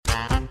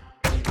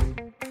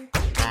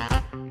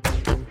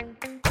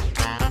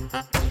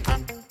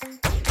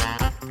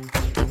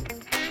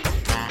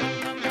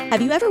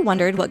Have you ever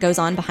wondered what goes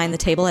on behind the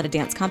table at a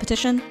dance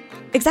competition?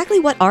 Exactly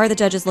what are the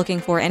judges looking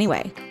for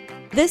anyway?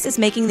 This is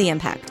Making the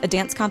Impact, a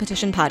dance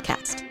competition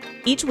podcast.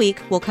 Each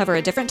week, we'll cover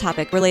a different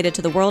topic related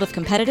to the world of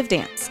competitive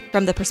dance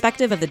from the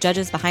perspective of the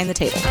judges behind the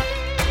table.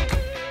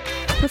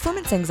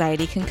 Performance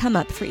anxiety can come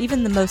up for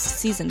even the most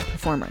seasoned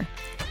performer.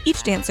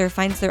 Each dancer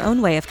finds their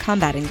own way of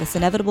combating this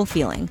inevitable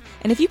feeling,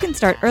 and if you can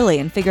start early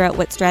and figure out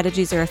what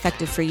strategies are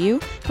effective for you,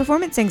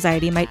 performance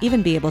anxiety might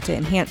even be able to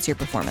enhance your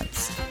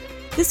performance.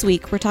 This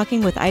week, we're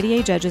talking with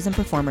IDA judges and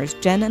performers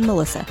Jen and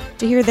Melissa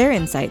to hear their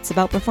insights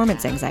about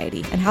performance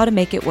anxiety and how to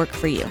make it work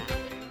for you.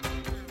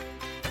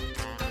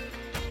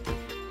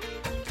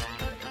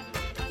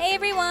 Hey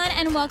everyone,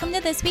 and welcome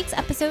to this week's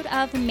episode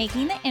of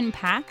Making the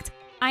Impact.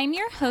 I'm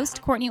your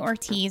host, Courtney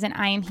Ortiz, and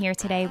I am here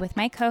today with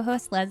my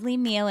co-host, Leslie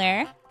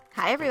Mueller.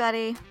 Hi,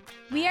 everybody.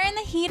 We are in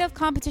the heat of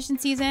competition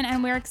season,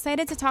 and we're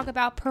excited to talk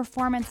about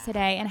performance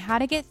today and how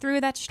to get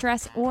through that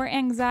stress or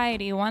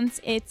anxiety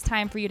once it's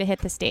time for you to hit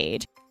the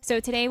stage. So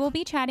today we'll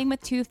be chatting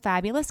with two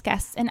fabulous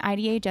guests and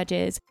IDA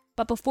judges.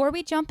 But before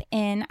we jump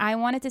in, I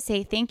wanted to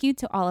say thank you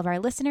to all of our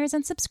listeners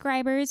and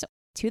subscribers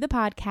to the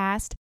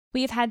podcast.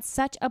 We have had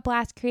such a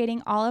blast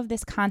creating all of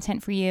this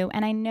content for you,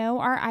 and I know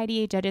our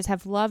IDA judges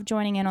have loved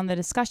joining in on the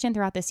discussion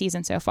throughout the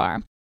season so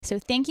far. So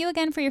thank you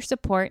again for your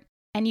support,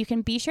 and you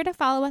can be sure to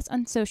follow us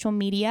on social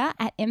media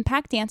at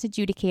Impact Dance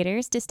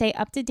Adjudicators to stay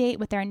up to date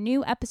with our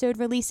new episode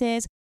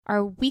releases,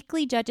 our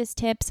weekly judges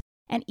tips,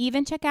 and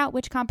even check out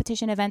which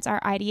competition events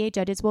our IDA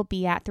judges will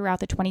be at throughout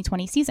the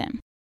 2020 season.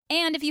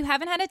 And if you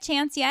haven't had a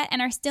chance yet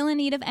and are still in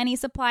need of any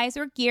supplies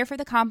or gear for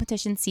the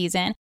competition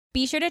season,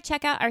 be sure to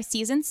check out our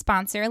season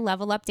sponsor,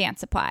 Level Up Dance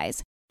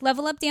Supplies.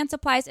 Level Up Dance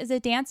Supplies is a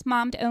dance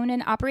mom-owned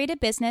and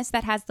operated business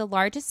that has the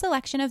largest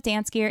selection of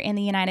dance gear in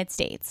the United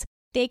States.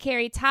 They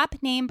carry top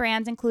name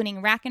brands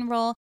including Rack and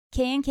Roll,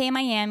 K&K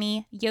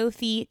Miami,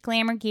 Yofi,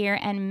 Glamour Gear,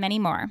 and many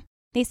more.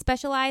 They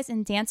specialize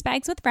in dance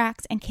bags with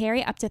racks and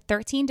carry up to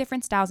 13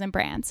 different styles and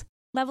brands.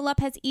 Level Up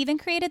has even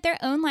created their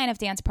own line of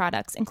dance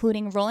products,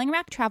 including rolling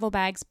rack travel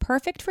bags,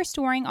 perfect for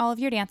storing all of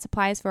your dance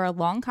supplies for a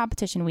long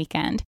competition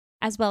weekend,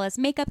 as well as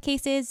makeup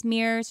cases,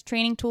 mirrors,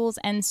 training tools,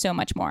 and so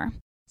much more.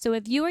 So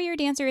if you or your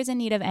dancer is in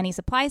need of any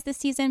supplies this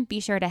season, be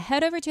sure to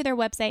head over to their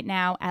website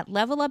now at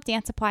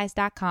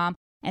levelupdancesupplies.com,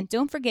 and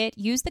don't forget,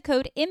 use the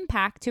code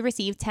IMPACT to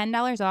receive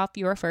 $10 off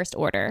your first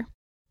order.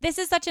 This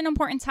is such an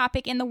important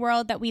topic in the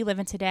world that we live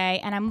in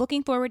today, and I'm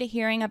looking forward to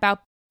hearing about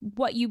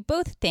what you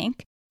both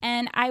think.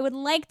 And I would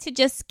like to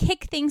just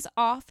kick things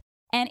off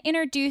and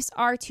introduce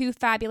our two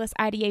fabulous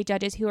IDA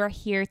judges who are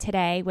here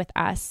today with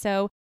us.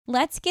 So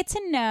let's get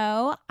to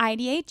know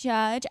IDA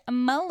judge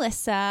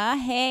Melissa.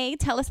 Hey,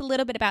 tell us a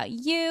little bit about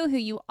you, who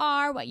you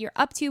are, what you're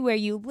up to, where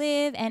you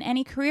live, and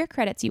any career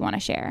credits you want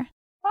to share.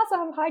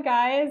 Awesome. Hi,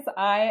 guys.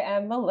 I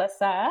am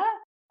Melissa.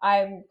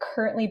 I'm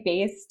currently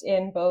based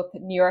in both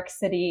New York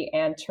City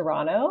and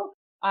Toronto.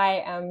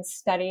 I am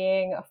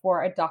studying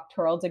for a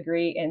doctoral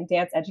degree in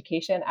dance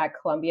education at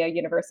Columbia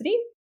University.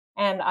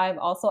 And I'm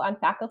also on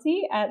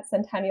faculty at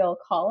Centennial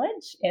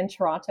College in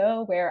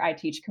Toronto, where I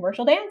teach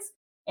commercial dance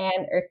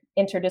and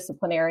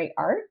interdisciplinary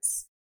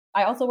arts.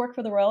 I also work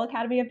for the Royal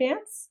Academy of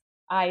Dance.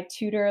 I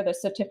tutor the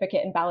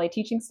Certificate in Ballet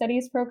Teaching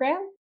Studies program,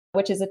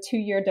 which is a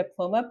 2-year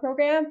diploma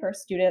program for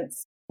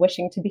students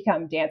wishing to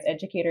become dance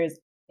educators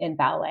in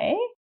ballet.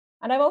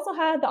 And I've also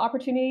had the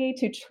opportunity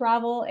to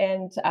travel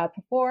and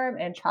perform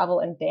and travel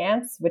and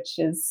dance, which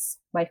is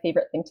my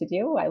favorite thing to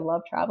do. I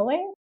love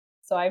traveling.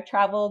 So I've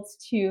traveled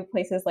to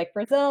places like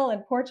Brazil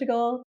and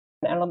Portugal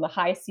and on the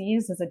high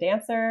seas as a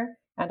dancer.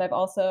 And I've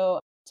also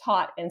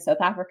taught in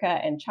South Africa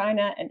and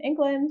China and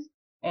England.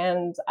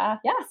 And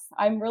yes,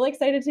 I'm really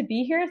excited to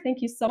be here.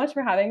 Thank you so much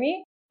for having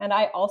me. And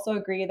I also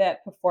agree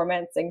that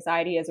performance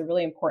anxiety is a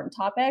really important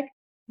topic.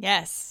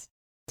 Yes.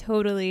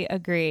 Totally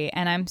agree.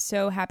 And I'm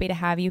so happy to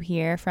have you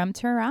here from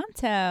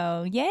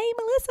Toronto. Yay,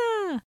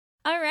 Melissa.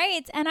 All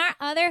right. And our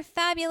other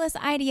fabulous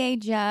IDA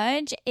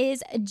judge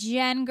is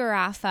Jen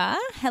Garaffa.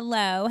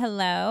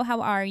 Hello.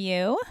 How are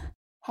you?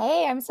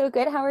 Hey, I'm so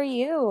good. How are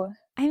you?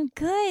 I'm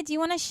good. Do you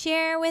want to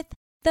share with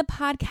the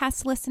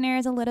podcast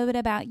listeners a little bit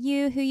about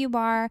you, who you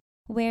are,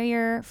 where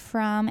you're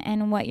from,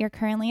 and what you're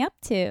currently up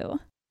to?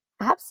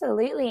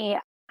 Absolutely.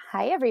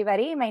 Hi,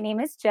 everybody. My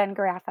name is Jen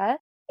Garaffa.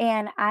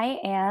 And I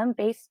am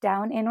based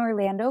down in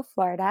Orlando,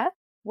 Florida,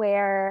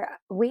 where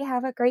we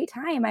have a great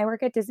time. I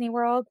work at Disney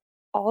World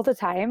all the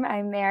time.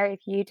 I'm there.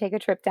 If you take a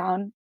trip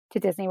down to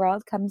Disney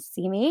World, come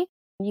see me.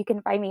 You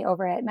can find me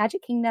over at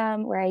Magic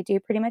Kingdom, where I do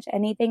pretty much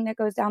anything that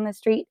goes down the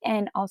street,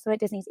 and also at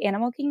Disney's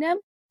Animal Kingdom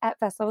at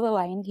Festival of the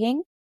Lion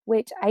King,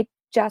 which I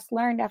just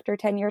learned after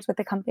 10 years with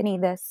the company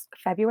this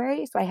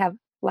February. So I have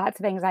lots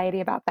of anxiety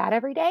about that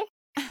every day.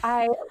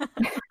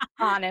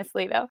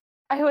 Honestly, though.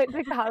 I went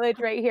to college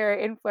right here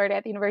in Florida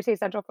at the University of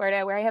Central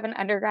Florida, where I have an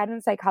undergrad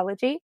in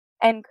psychology.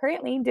 And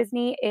currently,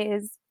 Disney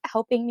is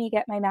helping me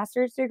get my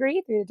master's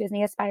degree through the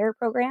Disney Aspire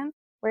program,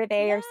 where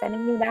they are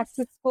sending me back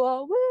to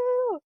school.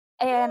 Woo!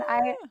 And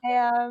I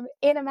am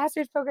in a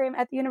master's program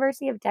at the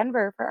University of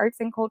Denver for arts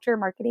and culture,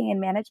 marketing,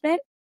 and management,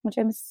 which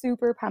I'm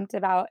super pumped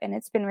about. And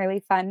it's been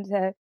really fun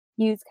to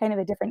use kind of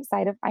a different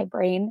side of my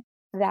brain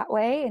that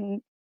way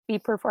and be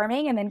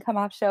performing and then come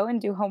off show and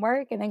do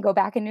homework and then go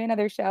back and do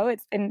another show.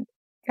 It's been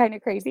kind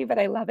of crazy, but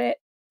I love it.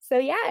 So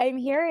yeah, I'm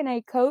here and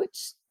I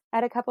coach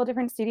at a couple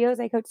different studios.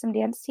 I coach some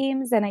dance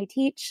teams and I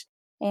teach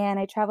and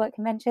I travel at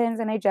conventions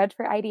and I judge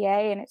for IDA,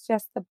 and it's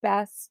just the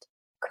best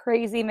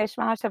crazy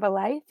mishmash of a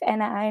life.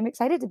 And I'm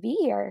excited to be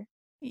here.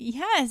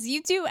 Yes,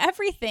 you do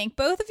everything.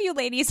 Both of you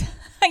ladies,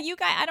 you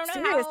guys, I don't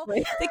know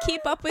Seriously. how to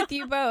keep up with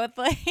you both.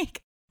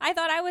 Like, I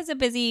thought I was a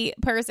busy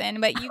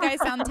person, but you guys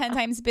sound 10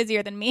 times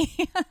busier than me.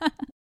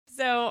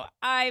 So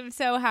I'm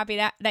so happy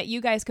that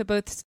you guys could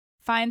both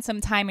find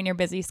some time in your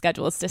busy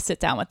schedules to sit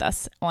down with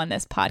us on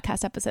this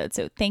podcast episode.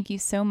 So thank you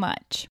so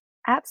much.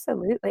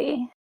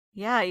 Absolutely.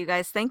 Yeah, you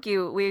guys, thank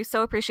you. We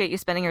so appreciate you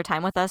spending your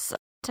time with us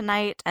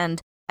tonight.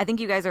 And I think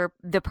you guys are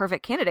the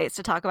perfect candidates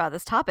to talk about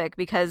this topic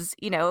because,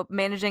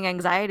 managing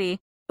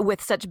anxiety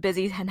with such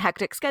busy and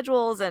hectic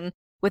schedules and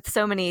with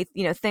so many,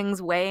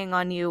 things weighing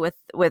on you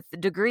with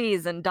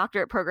degrees and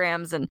doctorate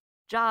programs and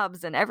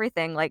jobs and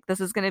everything, like this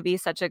is going to be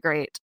such a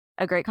great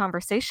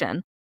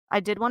conversation.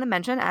 I did want to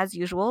mention, as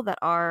usual, that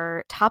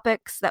our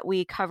topics that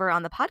we cover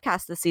on the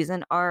podcast this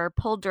season are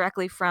pulled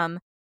directly from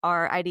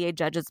our IDA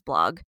Judges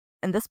blog.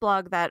 And this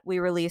blog that we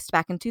released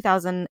back in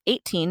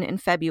 2018 in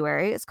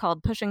February is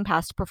called Pushing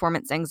Past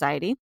Performance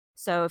Anxiety.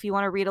 So if you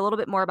want to read a little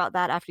bit more about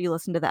that after you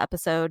listen to the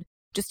episode,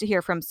 just to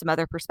hear from some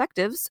other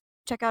perspectives,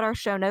 check out our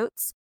show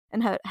notes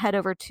and head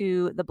over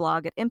to the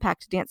blog at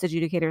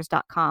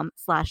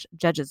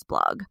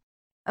impactdanceadjudicators.com/judgesblog.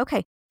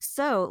 Okay,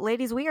 so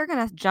ladies, we are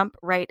going to jump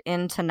right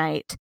in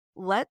tonight.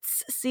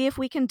 Let's see if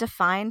we can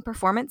define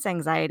performance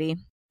anxiety.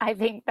 I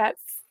think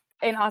that's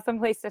an awesome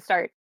place to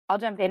start. I'll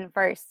jump in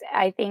first.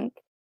 I think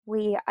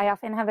I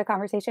often have a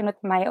conversation with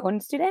my own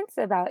students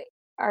about,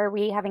 are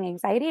we having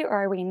anxiety or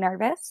are we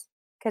nervous?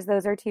 Because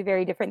those are two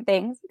very different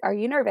things. Are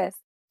you nervous?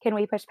 Can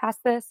we push past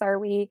this?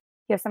 You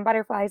have some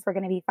butterflies, we're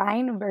going to be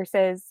fine,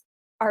 versus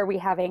are we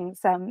having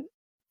some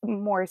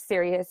more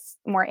serious,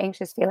 more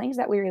anxious feelings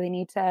that we really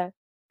need to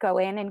go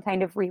in and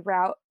kind of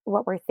reroute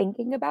what we're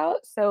thinking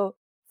about? So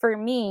for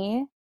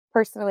me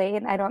personally,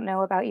 and I don't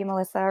know about you,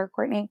 Melissa or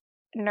Courtney,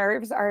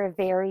 nerves are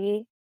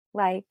very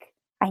like,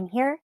 I'm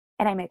here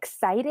and I'm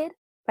excited,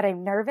 but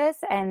I'm nervous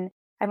and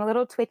I'm a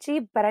little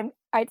twitchy, but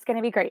it's going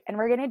to be great and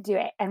we're going to do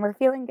it and we're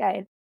feeling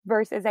good.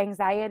 Versus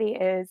anxiety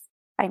is,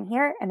 I'm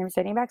here and I'm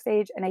sitting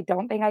backstage and I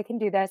don't think I can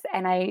do this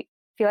and I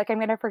feel like I'm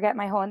going to forget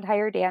my whole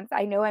entire dance.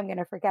 I know I'm going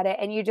to forget it.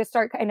 And you just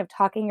start kind of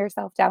talking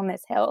yourself down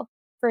this hill.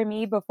 For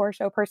me, before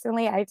show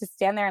personally, I have to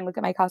stand there and look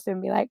at my costume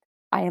and be like,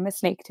 I am a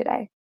snake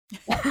today.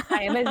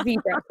 I am a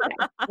zebra today.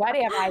 What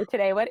am I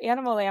today? What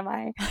animal am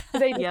I?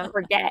 Because I just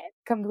forget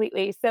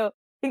completely. So I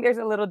think there's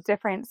a little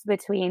difference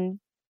between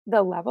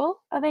the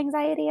level of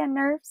anxiety and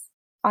nerves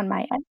on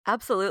my end.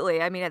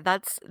 Absolutely. I mean,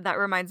 that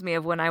reminds me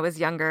of when I was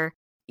younger.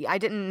 I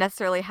didn't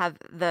necessarily have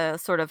the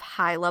sort of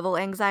high level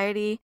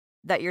anxiety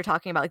that you're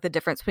talking about, like the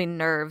difference between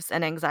nerves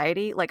and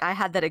anxiety. Like I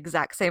had that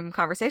exact same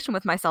conversation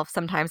with myself.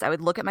 Sometimes I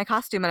would look at my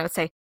costume and I would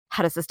say,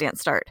 how does this dance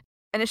start?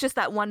 And it's just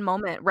that one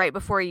moment right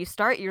before you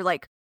start, you're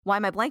like, why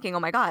am I blanking? Oh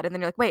my God. And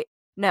then you're like, wait,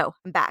 no,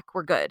 I'm back.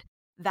 We're good.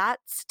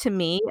 That's to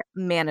me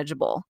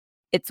manageable.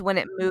 It's when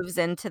it moves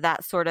into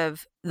that sort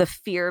of the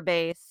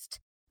fear-based,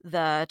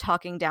 the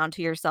talking down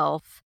to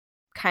yourself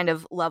kind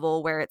of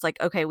level where it's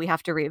like, okay, we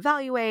have to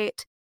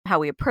reevaluate how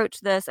we approach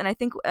this. And I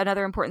think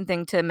another important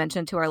thing to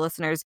mention to our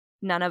listeners,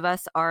 none of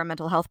us are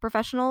mental health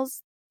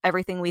professionals.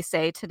 Everything we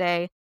say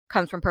today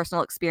comes from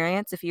personal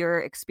experience. If you're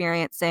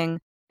experiencing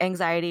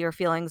anxiety or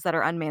feelings that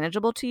are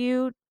unmanageable to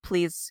you,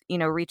 please,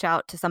 reach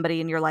out to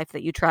somebody in your life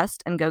that you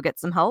trust and go get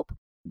some help,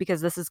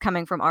 because this is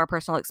coming from our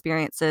personal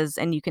experiences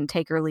and you can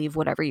take or leave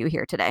whatever you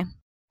hear today.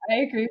 I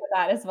agree with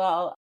that as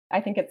well.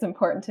 I think it's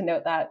important to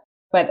note that.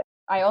 But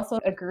I also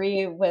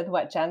agree with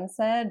what Jen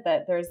said,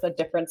 that there's a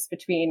difference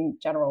between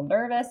general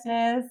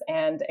nervousness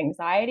and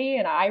anxiety.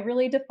 And I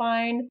really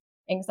define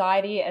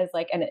anxiety as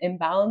like an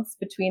imbalance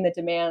between the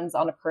demands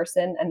on a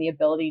person and the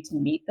ability to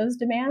meet those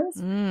demands.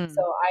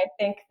 So I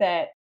think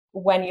that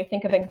when you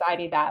think of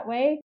anxiety that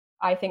way,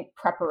 I think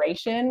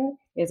preparation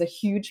is a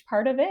huge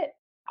part of it.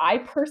 I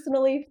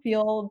personally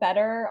feel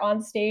better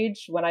on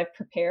stage when I've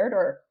prepared,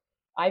 or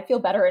I feel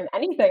better in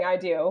anything I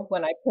do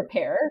when I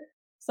prepare.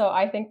 So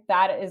I think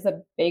that is a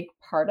big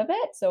part of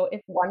it. So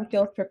if one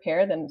feels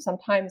prepared, then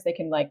sometimes they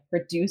can like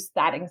reduce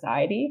that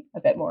anxiety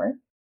a bit more.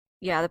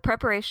 Yeah, the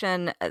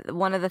preparation,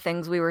 one of the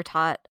things we were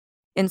taught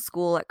in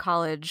school at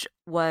college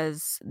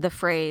was the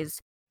phrase,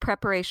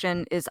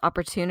 preparation is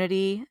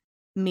opportunity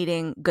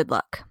meeting good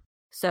luck.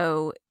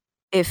 So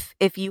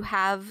if you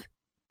have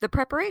the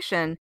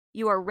preparation,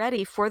 you are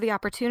ready for the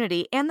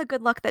opportunity and the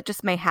good luck that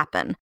just may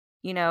happen,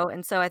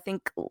 And so I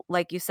think,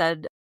 like you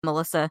said,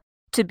 Melissa,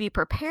 to be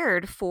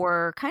prepared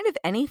for kind of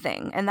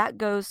anything. And that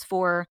goes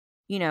for,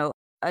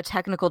 a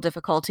technical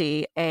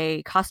difficulty,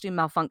 a costume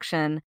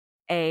malfunction,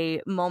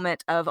 a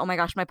moment of, oh my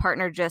gosh, my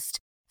partner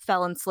just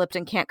fell and slipped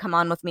and can't come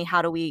on with me.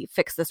 How do we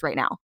fix this right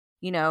now?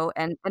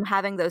 And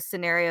having those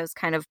scenarios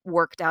kind of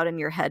worked out in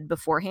your head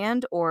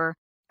beforehand, or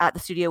at the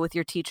studio with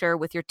your teacher,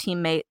 with your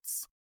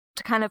teammates,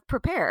 to kind of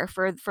prepare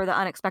for the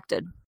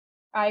unexpected.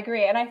 I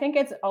agree. And I think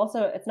it's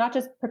not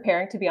just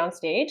preparing to be on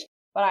stage,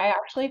 but I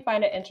actually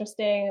find it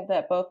interesting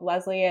that both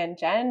Leslie and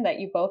Jen, that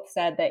you both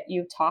said that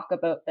you talk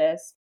about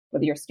this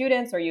with your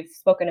students or you've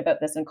spoken about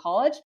this in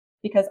college,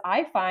 because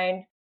I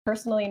find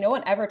personally, no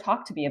one ever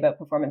talked to me about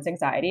performance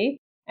anxiety.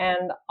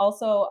 And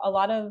also a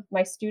lot of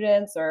my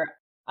students or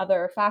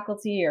other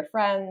faculty or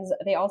friends,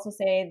 they also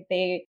say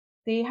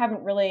they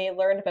haven't really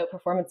learned about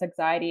performance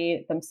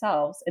anxiety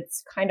themselves.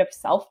 It's kind of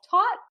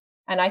self-taught.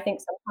 And I think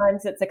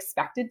sometimes it's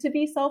expected to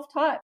be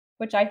self-taught,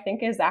 which I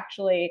think is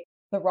actually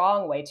the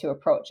wrong way to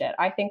approach it.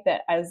 I think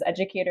that as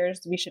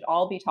educators, we should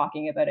all be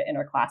talking about it in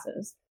our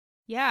classes.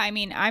 Yeah, I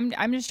mean,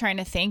 I'm just trying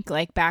to think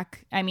like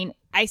back. I mean,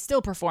 I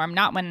still perform,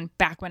 not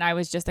back when I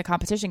was just a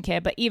competition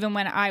kid, but even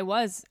when I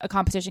was a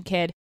competition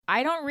kid,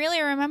 I don't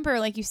really remember,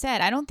 like you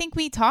said, I don't think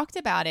we talked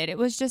about it. It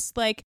was just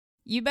like,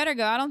 you better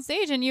go out on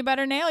stage and you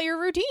better nail your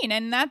routine,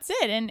 and that's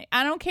it. And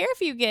I don't care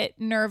if you get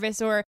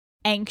nervous or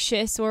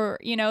anxious or,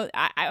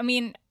 I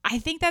mean, I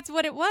think that's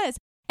what it was.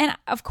 And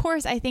of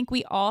course, I think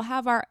we all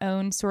have our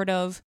own sort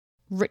of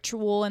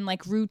ritual and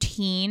like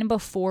routine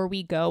before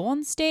we go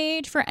on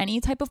stage for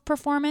any type of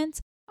performance.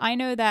 I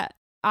know that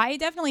I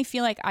definitely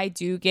feel like I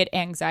do get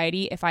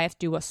anxiety if I have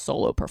to do a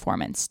solo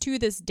performance to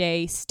this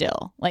day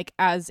still, like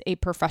as a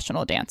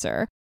professional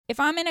dancer. If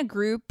I'm in a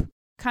group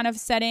kind of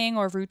setting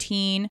or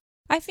routine,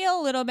 I feel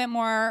a little bit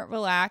more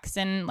relaxed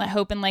and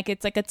hoping like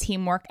it's like a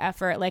teamwork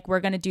effort, like we're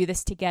going to do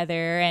this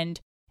together and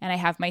I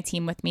have my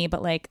team with me.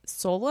 But like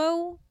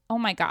solo, oh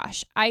my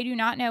gosh, I do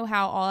not know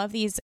how all of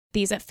these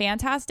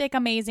fantastic,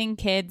 amazing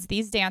kids,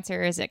 these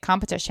dancers at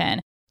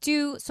competition,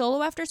 do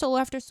solo after solo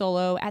after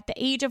solo at the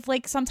age of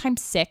like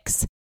sometimes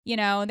 6.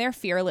 They're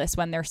fearless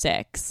when they're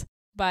 6.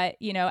 But,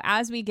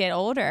 as we get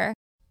older,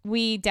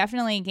 we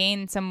definitely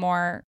gain some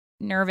more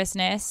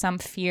nervousness, some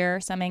fear,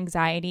 some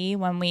anxiety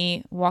when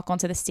we walk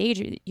onto the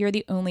stage. You're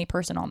the only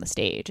person on the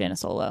stage in a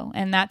solo.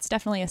 And that's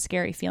definitely a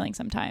scary feeling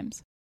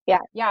sometimes. Yeah.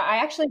 I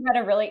actually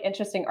read a really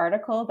interesting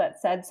article that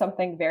said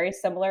something very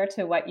similar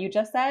to what you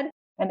just said.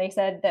 And they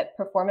said that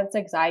performance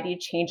anxiety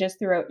changes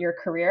throughout your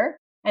career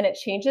and it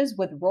changes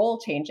with role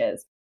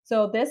changes.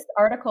 So this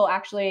article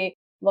actually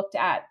looked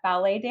at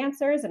ballet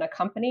dancers in a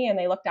company, and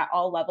they looked at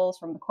all levels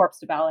from the corps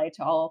de ballet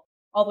to all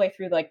the way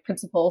through like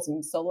principals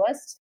and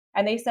soloists.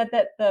 And they said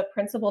that the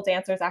principal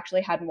dancers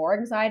actually had more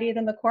anxiety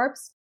than the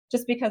corps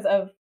just because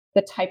of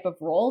the type of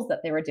roles that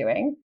they were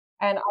doing.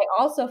 And I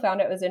also found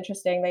it was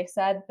interesting. They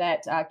said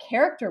that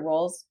character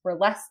roles were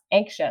less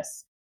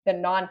anxious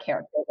than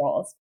non-character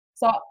roles.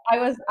 So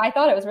I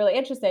thought it was really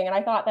interesting. And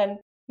I thought then,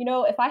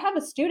 if I have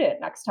a student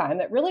next time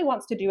that really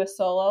wants to do a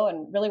solo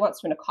and really wants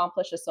to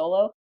accomplish a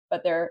solo,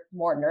 but they're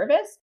more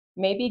nervous,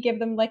 maybe give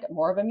them like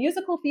more of a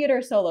musical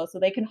theater solo so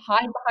they can hide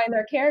behind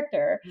their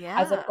character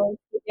as opposed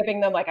to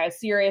giving them like a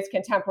serious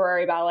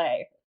contemporary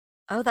ballet.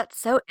 Oh, that's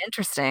so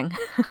interesting.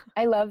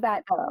 I love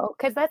that though,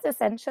 because that's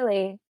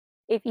essentially,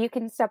 if you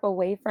can step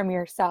away from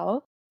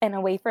yourself and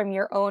away from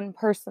your own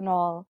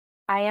personal,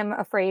 I am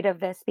afraid of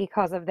this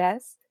because of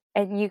this,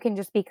 and you can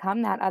just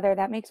become that other,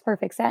 that makes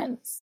perfect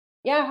sense.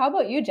 Yeah. How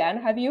about you, Jen?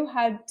 Have you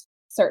had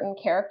certain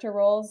character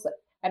roles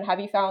and have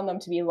you found them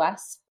to be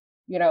less,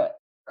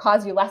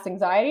 cause you less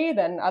anxiety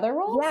than other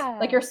roles? Yeah.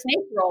 Like your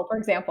snake role, for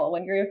example,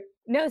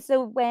 No,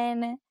 so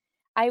when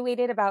I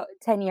waited about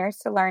 10 years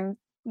to learn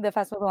the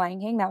Festival of the Lion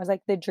King, that was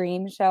like the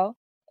dream show.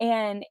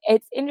 And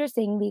it's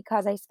interesting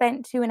because I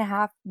spent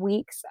 2.5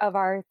 weeks of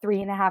our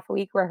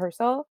 3.5-week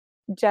rehearsal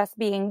just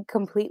being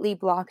completely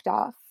blocked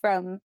off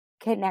from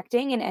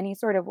connecting in any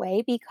sort of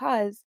way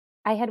because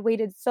I had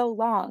waited so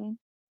long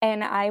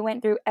and I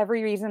went through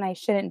every reason I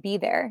shouldn't be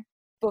there.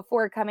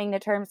 Before coming to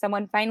terms,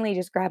 someone finally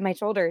just grabbed my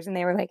shoulders and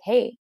they were like,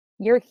 hey,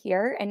 you're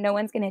here and no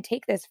one's going to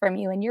take this from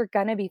you and you're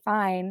going to be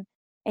fine.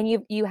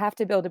 And you have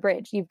to build a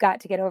bridge. You've got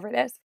to get over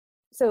this.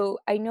 So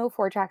I know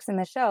 4 tracks in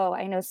the show.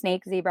 I know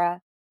snake, zebra,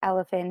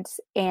 elephant,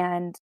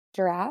 and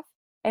giraffe.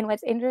 And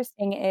what's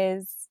interesting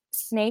is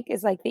snake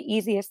is like the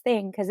easiest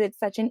thing because it's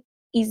such an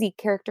easy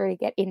character to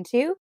get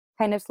into,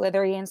 kind of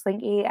slithery and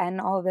slinky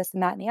and all of this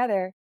and that and the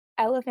other.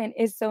 Elephant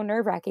is so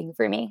nerve-wracking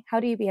for me. How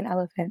do you be an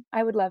elephant?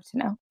 I would love to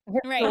know.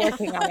 Right. We're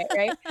working on it,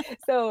 right?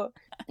 So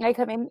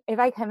if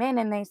I come in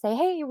and they say,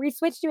 hey, we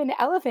switched you into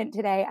elephant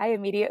today, I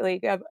immediately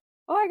go,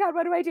 oh my God,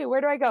 what do I do?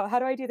 Where do I go? How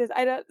do I do this?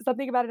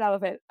 Something about an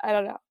elephant. I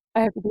don't know.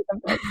 I have to do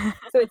something.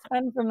 So it's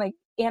fun from like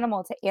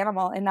animal to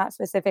animal in that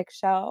specific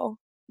show.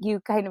 You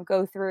kind of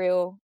go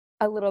through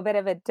a little bit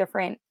of a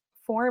different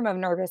form of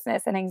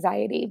nervousness and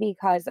anxiety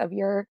because of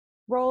your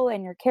role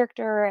and your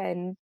character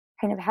and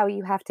kind of how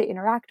you have to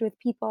interact with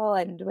people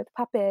and with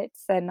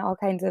puppets and all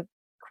kinds of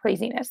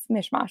craziness,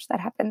 mishmash that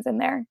happens in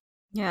there.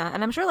 Yeah.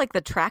 And I'm sure like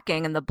the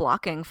tracking and the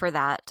blocking for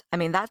that, I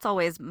mean, that's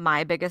always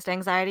my biggest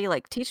anxiety.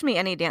 Like, teach me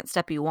any dance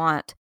step you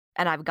want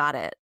and I've got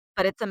it.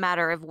 But it's a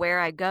matter of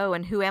where I go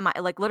and who am I,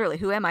 like literally,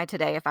 who am I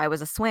today if I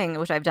was a swing,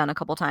 which I've done a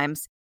couple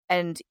times.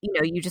 And,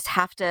 you just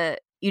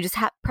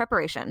have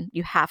preparation.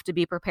 You have to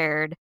be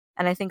prepared.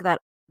 And I think that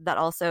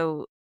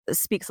also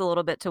speaks a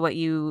little bit to what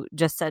you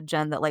just said,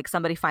 Jen, that like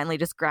somebody finally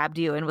just grabbed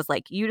you and was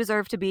like, you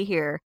deserve to be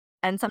here.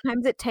 And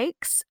sometimes it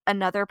takes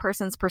another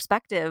person's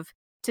perspective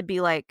to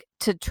be like,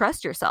 to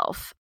trust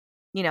yourself.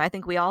 I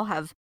think we all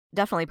have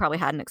definitely probably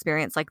had an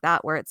experience like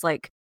that where it's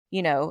like,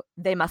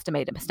 they must have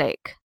made a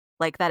mistake.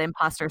 Like that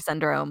imposter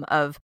syndrome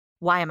of,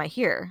 why am I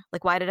here?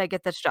 Like, why did I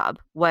get this job?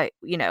 What,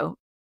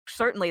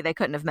 certainly they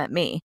couldn't have met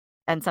me.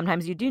 And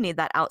sometimes you do need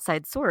that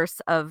outside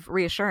source of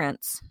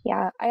reassurance.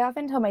 Yeah, I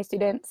often tell my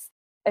students,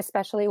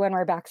 especially when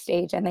we're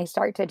backstage and they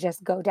start to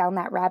just go down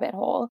that rabbit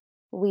hole,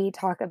 we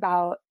talk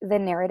about the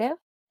narrative.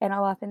 And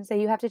I'll often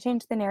say you have to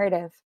change the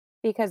narrative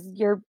because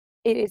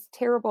it is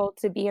terrible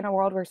to be in a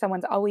world where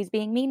someone's always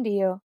being mean to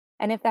you.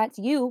 And if that's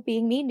you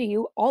being mean to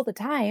you all the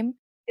time,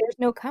 there's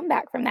no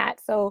comeback from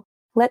that. So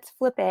let's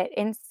flip it.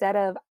 Instead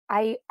of,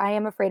 I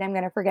am afraid I'm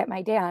going to forget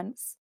my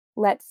dance.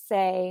 Let's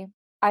say,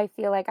 I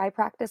feel like I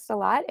practiced a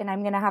lot and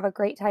I'm going to have a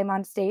great time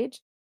on stage.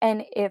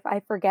 And if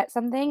I forget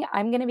something,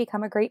 I'm going to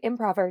become a great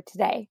improver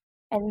today.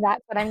 And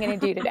that's what I'm going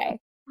to do today.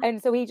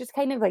 And so we just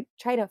kind of like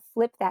try to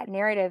flip that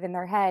narrative in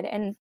their head.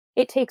 And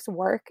it takes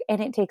work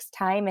and it takes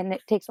time and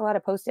it takes a lot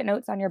of Post-it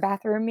notes on your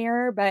bathroom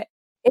mirror, but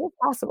it is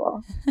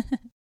possible.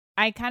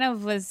 I kind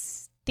of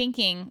was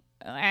thinking,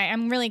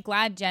 I'm really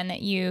glad, Jen,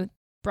 that you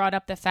brought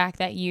up the fact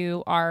that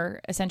you are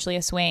essentially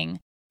a swing.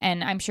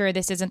 And I'm sure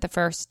this isn't the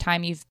first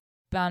time you've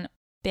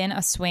been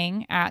a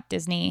swing at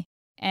Disney.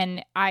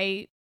 And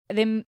I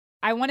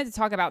wanted to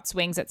talk about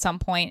swings at some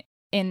point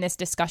in this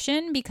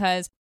discussion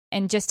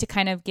and just to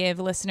kind of give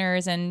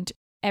listeners and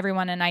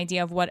everyone an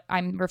idea of what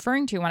I'm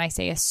referring to when I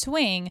say a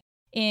swing.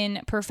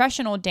 In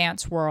professional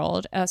dance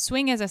world, a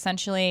swing is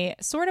essentially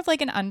sort of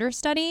like an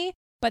understudy,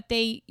 but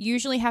they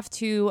usually have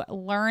to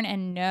learn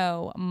and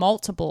know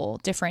multiple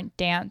different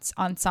dance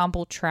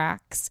ensemble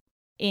tracks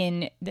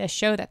in the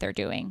show that they're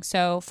doing.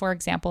 So, for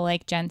example,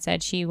 like Jen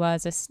said, she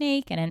was a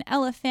snake and an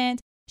elephant.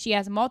 She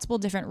has multiple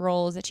different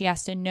roles that she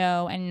has to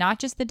know, and not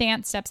just the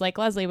dance steps like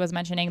Leslie was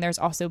mentioning. There's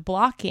also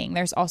blocking.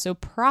 There's also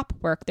prop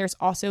work. There's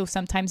also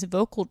sometimes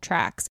vocal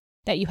tracks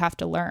that you have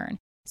to learn.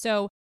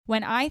 So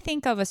when I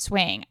think of a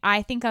swing,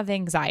 I think of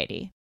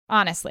anxiety,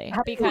 honestly,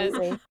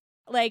 because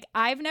like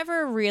I've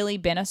never really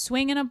been a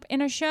swing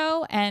in a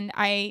show, and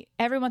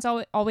everyone's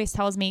always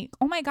tells me,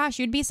 "Oh my gosh,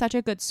 you'd be such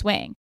a good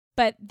swing."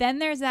 But then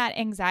there's that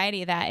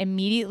anxiety that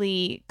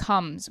immediately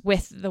comes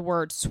with the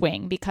word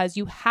swing, because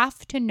you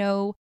have to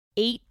know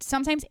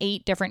sometimes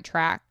 8 different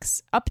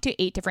tracks, up to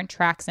 8 different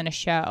tracks in a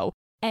show.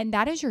 And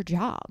that is your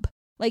job.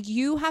 Like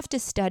you have to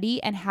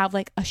study and have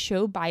like a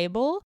show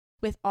Bible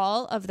with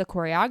all of the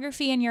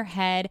choreography in your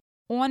head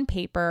on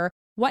paper,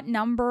 what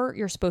number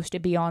you're supposed to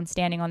be on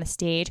standing on the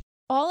stage.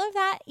 All of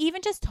that,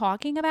 even just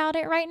talking about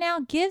it right now,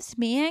 gives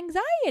me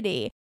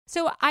anxiety.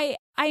 So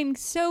I'm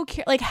so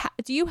curious, like,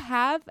 do you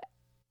have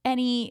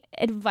any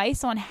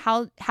advice on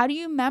how do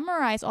you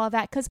memorize all of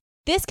that? Because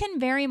this can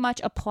very much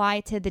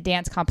apply to the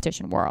dance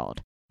competition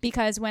world.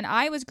 Because when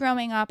I was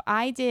growing up,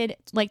 I did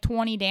like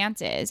 20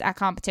 dances at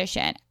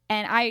competition.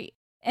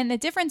 And the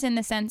difference in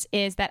the sense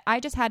is that I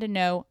just had to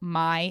know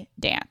my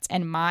dance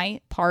and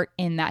my part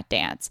in that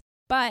dance.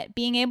 But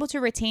being able to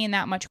retain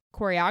that much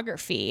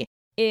choreography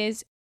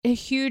is a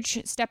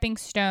huge stepping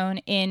stone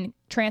in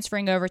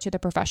transferring over to the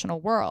professional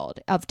world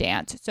of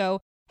dance.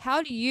 So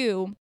how do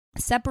you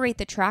separate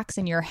the tracks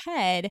in your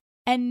head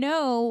and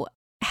know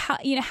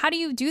how do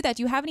you do that?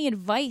 Do you have any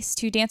advice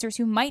to dancers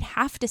who might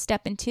have to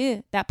step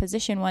into that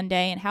position one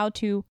day, and how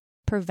to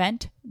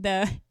prevent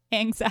the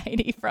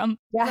anxiety from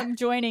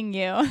joining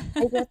you?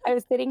 I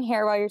was sitting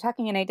here while you're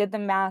talking and I did the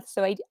math.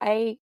 So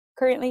I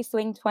currently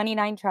swing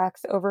 29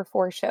 tracks over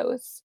 4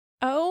 shows.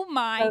 Oh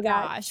my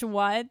gosh,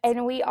 what? And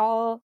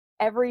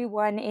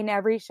everyone in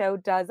every show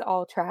does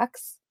all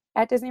tracks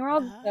at Disney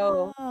World. Oh.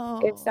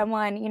 So if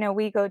someone,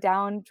 we go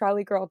down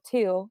Trolley Girl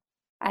 2,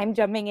 I'm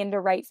jumping into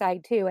right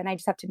side 2 and I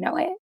just have to know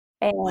it.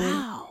 And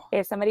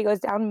if somebody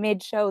goes down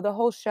mid-show, the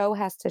whole show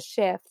has to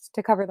shift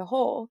to cover the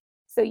whole.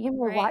 So you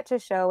will watch a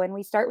show and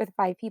we start with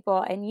 5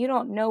 people and you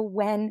don't know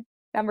when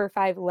number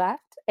 5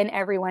 left and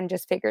everyone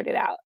just figured it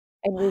out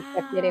and we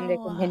kept it into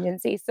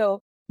contingency.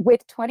 So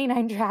with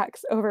 29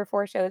 tracks over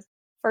 4 shows,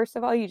 first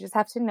of all, you just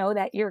have to know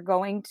that you're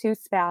going to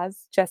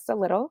spaz just a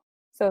little.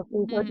 So if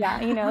we go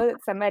down, that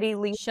somebody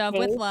leaves shove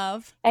with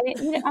love. And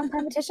on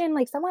competition,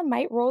 like someone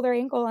might roll their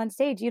ankle on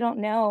stage, you don't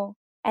know.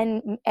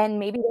 And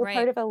maybe they're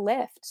part of a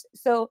lift.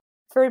 So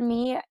for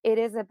me, it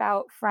is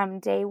about from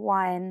day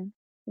one,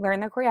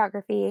 learn the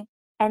choreography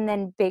and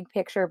then big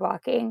picture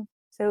blocking.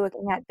 So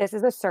looking at, this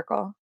is a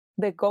circle.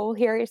 The goal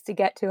here is to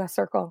get to a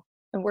circle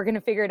and we're going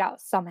to figure it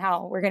out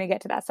somehow. We're going to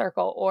get to that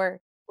circle, or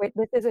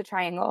this is a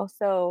triangle.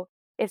 So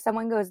if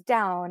someone goes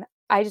down,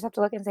 I just have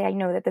to look and say, I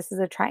know that this is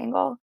a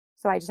triangle.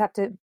 So I just have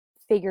to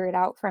figure it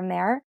out from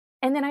there.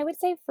 And then I would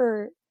say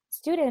for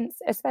students,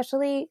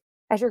 especially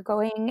as you're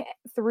going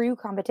through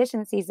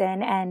competition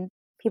season and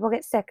people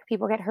get sick,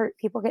 people get hurt,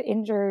 people get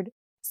injured,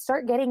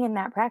 start getting in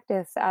that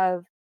practice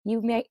of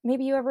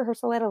maybe you have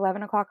rehearsal at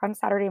 11 o'clock on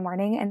Saturday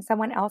morning and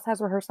someone else has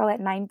rehearsal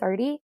at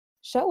 9:30.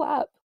 Show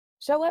up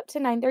to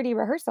 9:30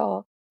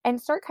 rehearsal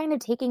and start kind of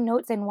taking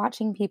notes and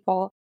watching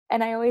people.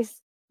 And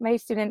my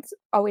students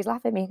always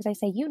laugh at me because I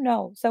say,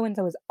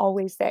 so-and-so is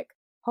always sick.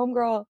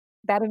 Homegirl,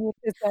 that immune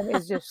system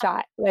is just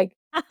shot. Like,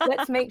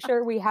 let's make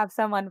sure we have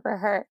someone for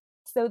her.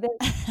 So then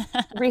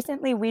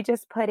recently we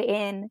just put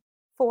in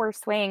 4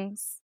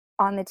 swings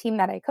on the team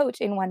that I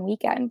coach in one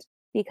weekend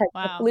because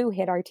the flu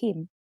hit our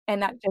team.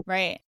 And that just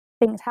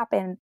things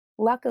happen.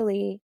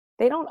 Luckily,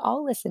 they don't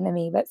all listen to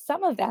me, but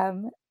some of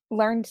them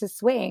learned to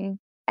swing.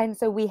 And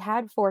so we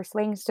had 4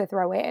 swings to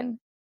throw in,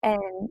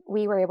 and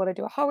we were able to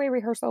do a hallway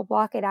rehearsal,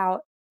 block it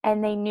out,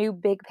 and they knew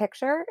big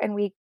picture, and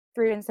we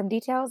threw in some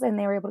details and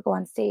they were able to go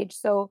on stage.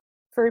 So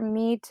for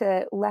me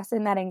to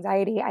lessen that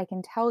anxiety, I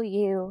can tell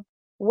you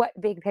what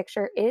big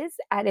picture is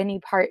at any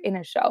part in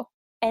a show.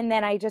 And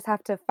then I just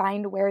have to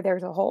find where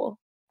there's a hole.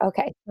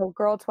 Okay, so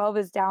girl 12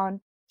 is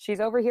down. She's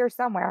over here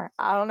somewhere.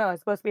 I don't know.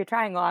 It's supposed to be a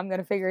triangle. I'm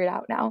going to figure it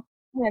out now.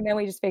 And then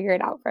we just figure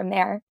it out from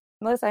there.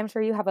 Melissa, I'm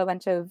sure you have a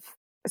bunch of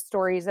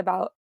stories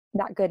about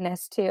that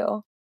goodness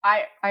too.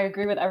 I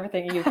agree with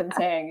everything you've been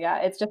saying.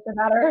 Yeah, it's just a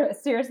matter,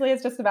 seriously,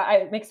 it's just about,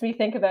 it makes me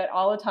think about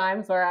all the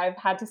times where I've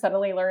had to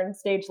suddenly learn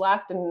stage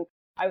left and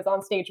I was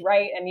on stage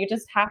right, and you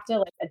just have to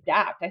like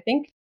adapt. I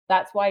think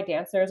that's why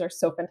dancers are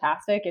so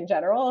fantastic in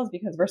general, is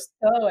because we're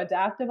so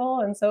adaptable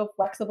and so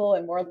flexible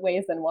in more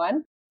ways than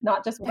one,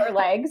 not just with our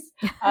legs.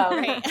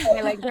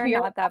 My legs are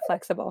not that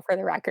flexible, for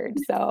the record.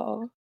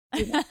 So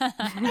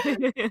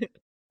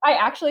I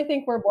actually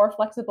think we're more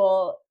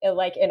flexible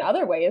in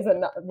other ways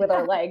than with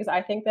our legs.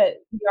 I think that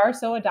we are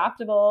so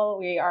adaptable.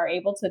 We are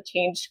able to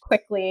change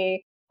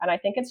quickly. And I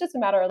think it's just a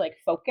matter of like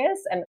focus.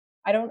 And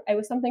it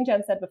was something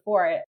Jen said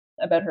before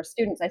about her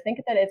students. I think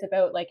that it's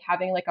about like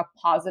having like a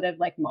positive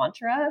like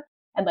mantra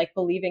and like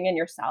believing in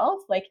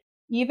yourself. Like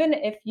even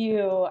if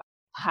you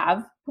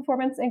have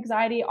performance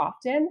anxiety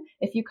often,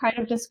 if you kind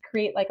of just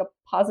create like a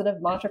positive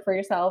mantra for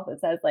yourself that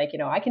says like,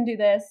 I can do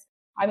this,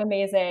 I'm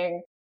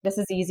amazing, this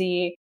is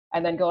easy,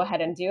 and then go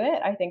ahead and do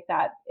it. I think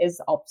that is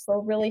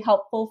also really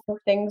helpful for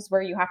things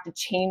where you have to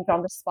change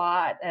on the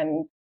spot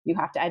and you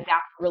have to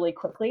adapt really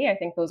quickly. I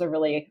think that's a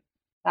really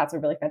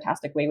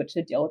fantastic way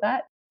to deal with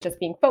that. Just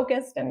being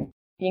focused and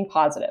being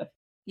positive.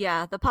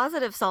 Yeah, the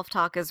positive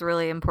self-talk is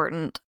really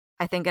important,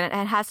 I think, and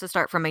it has to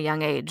start from a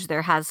young age.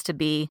 There has to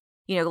be,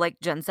 like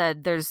Jen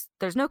said, there's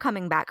no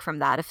coming back from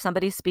that. If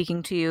somebody's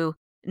speaking to you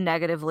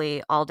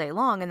negatively all day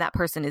long and that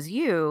person is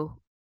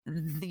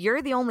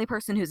you're the only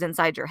person who's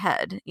inside your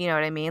head. You know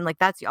what I mean? Like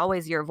that's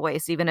always your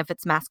voice, even if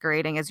it's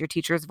masquerading as your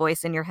teacher's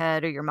voice in your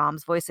head or your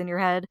mom's voice in your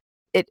head,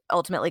 it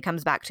ultimately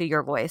comes back to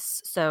your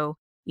voice. So,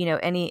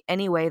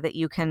 any way that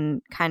you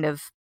can kind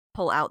of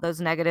pull out those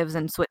negatives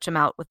and switch them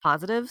out with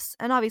positives,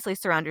 and obviously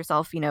surround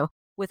yourself,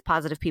 with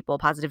positive people,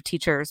 positive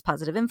teachers,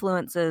 positive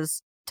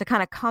influences to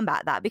kind of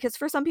combat that. Because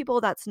for some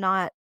people that's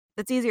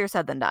easier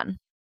said than done.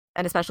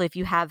 And especially if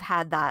you have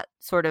had that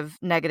sort of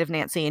negative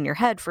Nancy in your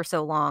head for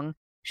so long,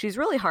 she's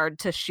really hard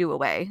to shoo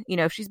away.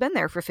 If she's been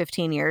there for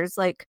 15 years,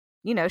 like,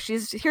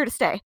 she's here to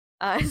stay.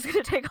 It's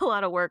going to take a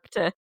lot of work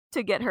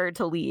to get her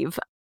to leave.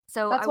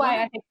 So that's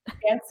why I think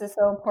dance is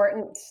so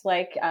important.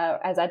 Like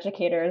as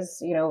educators,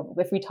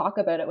 if we talk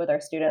about it with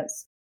our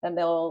students, then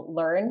they'll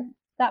learn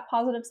that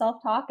positive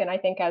self-talk. And I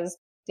think as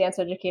dance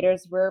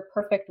educators, we're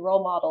perfect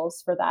role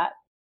models for that.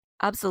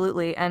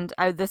 Absolutely. And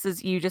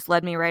you just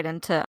led me right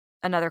into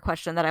another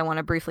question that I want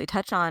to briefly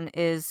touch on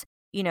is,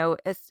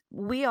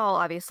 we all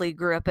obviously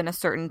grew up in a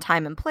certain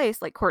time and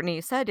place. Like Courtney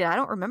said, I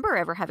don't remember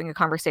ever having a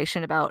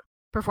conversation about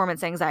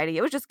performance anxiety.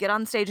 It was just get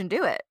on stage and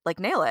do it, like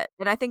nail it.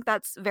 And I think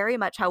that's very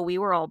much how we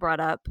were all brought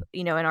up,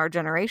 in our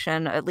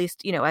generation, at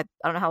least, I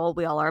don't know how old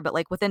we all are, but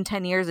like within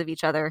 10 years of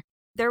each other,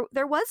 there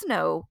was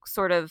no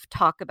sort of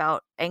talk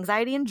about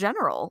anxiety in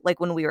general.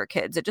 Like when we were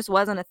kids, it just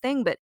wasn't a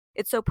thing, but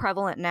it's so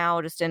prevalent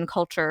now just in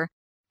culture.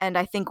 And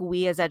I think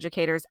we as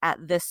educators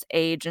at this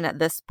age and at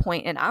this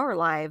point in our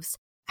lives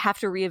have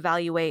to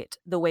reevaluate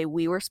the way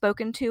we were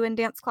spoken to in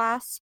dance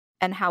class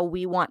and how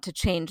we want to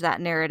change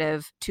that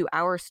narrative to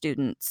our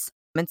students.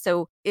 And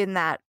so in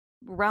that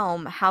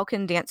realm, how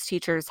can dance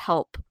teachers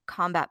help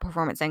combat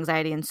performance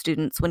anxiety in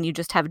students when you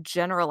just have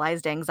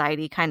generalized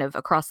anxiety kind of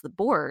across the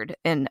board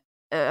in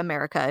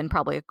America and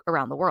probably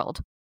around the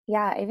world?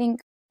 Yeah, I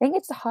think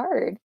it's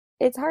hard.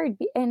 It's hard,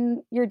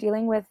 and you're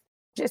dealing with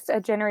just a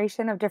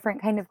generation of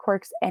different kind of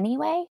quirks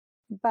anyway.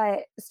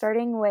 But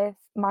starting with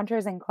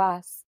mantras in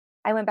class,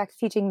 I went back to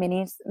teaching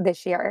minis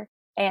this year,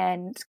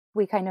 and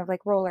we kind of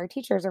like roll our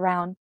teachers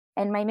around.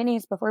 And my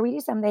minis, before we do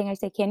something, I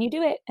say, "Can you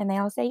do it?" And they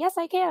all say, "Yes,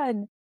 I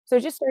can." So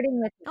just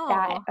starting with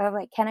that of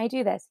like, "Can I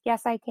do this?"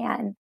 "Yes, I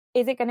can."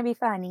 "Is it going to be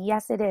fun?"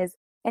 "Yes, it is."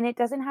 And it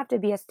doesn't have to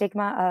be a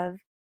stigma of,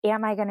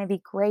 "Am I going to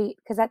be great?"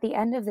 Because at the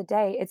end of the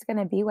day, it's going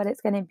to be what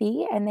it's going to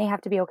be. And they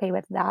have to be okay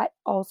with that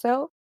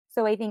also.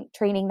 So I think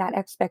training that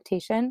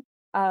expectation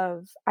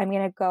of I'm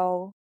going to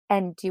go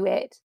and do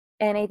it.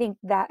 And I think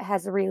that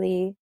has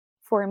really,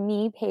 for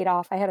me, paid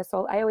off. I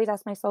always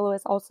ask my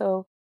soloists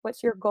also,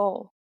 "What's your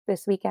goal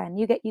this weekend?"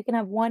 You can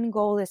have one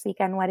goal this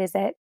weekend. What is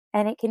it?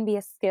 And it can be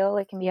a skill.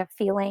 It can be a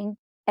feeling.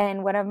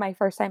 And one of my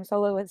first time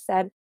soloists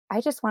said,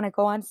 I just want to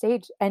go on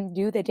stage and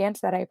do the dance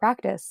that I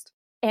practiced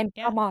and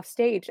come off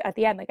stage at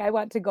the end. Like, I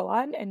want to go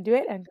on and do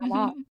it and come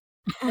off.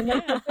 And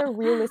that's such a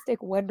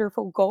realistic,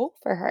 wonderful goal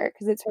for her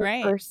because it's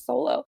her first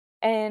solo.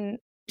 And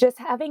just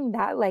having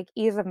that like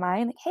ease of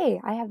mind, like, hey,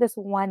 I have this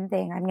one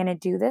thing I'm going to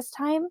do this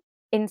time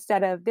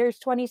instead of there's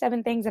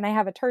 27 things and I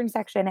have a turn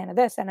section and a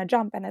this and a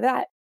jump and a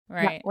that.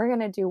 Right.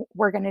 No,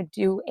 we're going to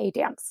do a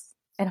dance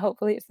and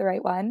hopefully it's the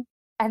right one.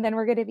 And then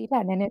we're going to be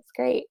done and it's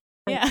great.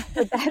 Yeah.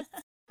 So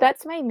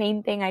that's my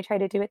main thing I try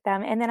to do with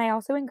them. And then I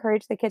also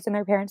encourage the kids and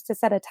their parents to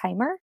set a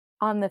timer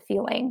on the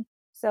feeling.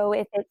 So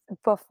if it's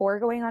before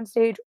going on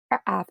stage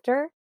or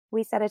after,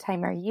 we set a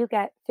timer. You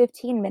get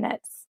 15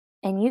 minutes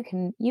and you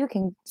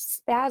can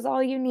spaz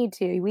all you need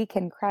to. We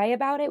can cry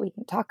about it. We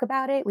can talk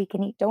about it. We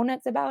can eat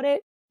donuts about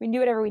it. We can do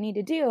whatever we need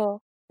to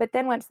do. But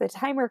then once the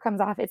timer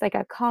comes off, it's like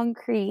a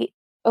concrete,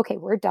 okay,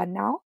 we're done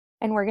now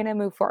and we're going to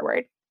move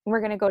forward. And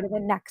we're going to go to the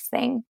next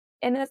thing.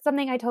 And that's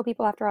something I tell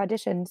people after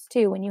auditions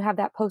too. When you have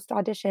that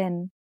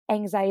post-audition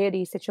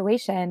anxiety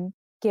situation,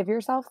 give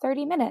yourself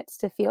 30 minutes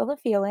to feel the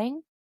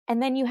feeling.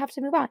 And then you have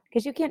to move on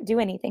because you can't do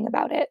anything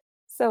about it.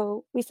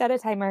 So we set a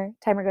timer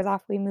goes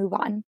off, we move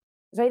on.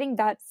 So I think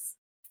that's,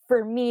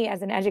 for me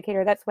as an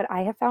educator, that's what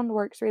I have found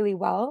works really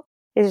well,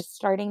 is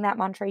starting that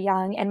mantra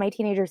young. And my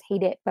teenagers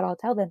hate it, but I'll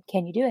tell them,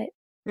 can you do it?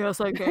 Yes,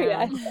 I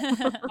can.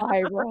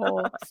 I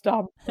roll,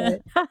 stomp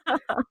it.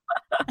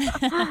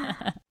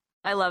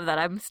 I love that.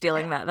 I'm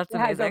stealing that. That's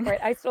amazing.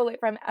 I stole it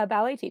from a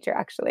ballet teacher,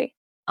 actually.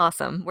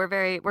 Awesome. We're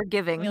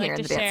giving here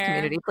in the dance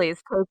community.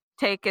 Please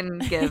take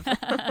and give.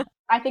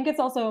 I think it's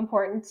also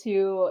important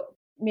to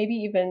maybe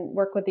even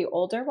work with the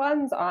older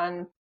ones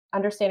on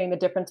understanding the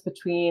difference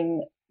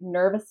between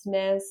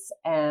nervousness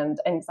and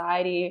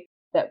anxiety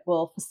that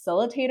will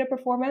facilitate a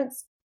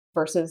performance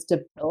versus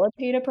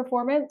debilitate a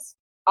performance.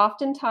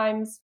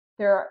 Oftentimes,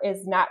 there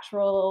is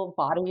natural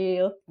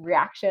body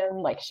reaction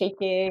like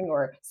shaking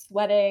or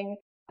sweating.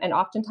 And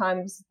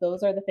oftentimes,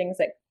 those are the things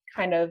that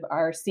kind of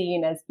are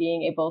seen as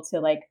being able to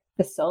like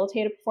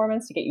facilitate a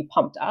performance to get you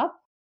pumped up.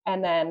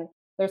 And then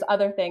there's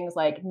other things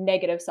like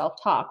negative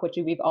self-talk, which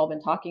we've all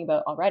been talking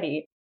about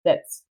already,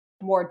 that's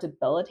more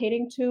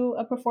debilitating to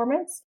a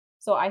performance.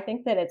 So I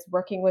think that it's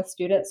working with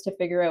students to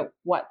figure out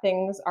what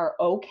things are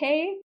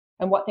okay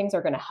and what things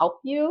are going to help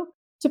you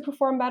to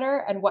perform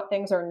better and what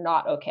things are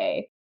not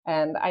okay.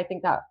 And I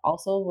think that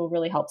also will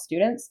really help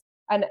students.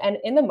 And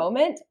in the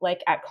moment,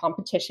 like at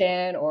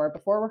competition or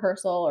before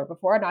rehearsal or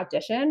before an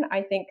audition,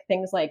 I think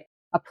things like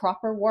a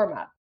proper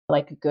warm-up,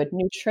 like good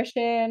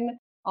nutrition,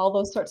 all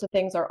those sorts of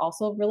things are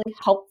also really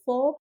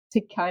helpful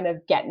to kind of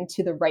get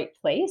into the right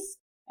place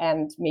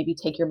and maybe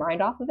take your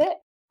mind off of it.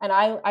 And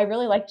I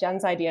really like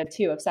Jen's idea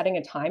too of setting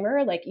a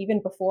timer, like even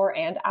before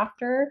and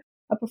after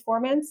a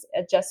performance,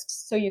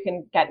 just so you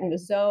can get in the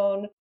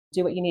zone,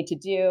 do what you need to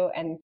do,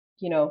 and,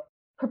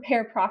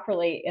 prepare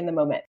properly in the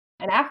moment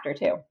and after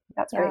too.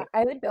 That's great.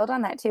 I would build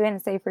on that too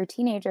and say for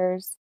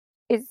teenagers,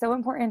 it's so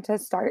important to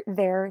start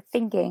their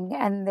thinking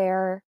and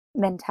their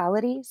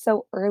mentality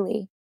so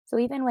early. So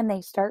even when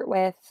they start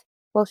with,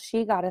 well,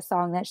 she got a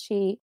song that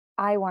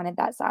I wanted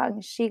that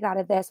song, she got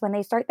it this, when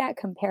they start that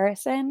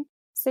comparison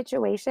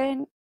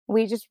situation,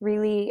 we just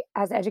really,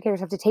 as educators,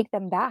 have to take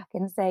them back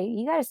and say,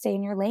 you got to stay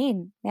in your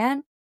lane,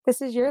 man.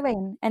 This is your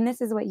lane and this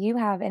is what you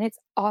have. And it's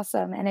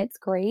awesome and it's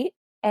great.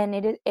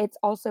 And it's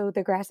also,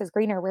 the grass is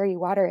greener where you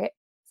water it.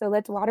 So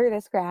let's water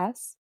this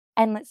grass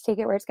and let's take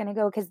it where it's going to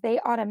go. Because they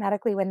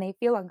automatically, when they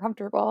feel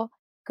uncomfortable,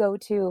 go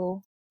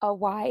to a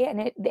why,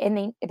 and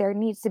there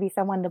needs to be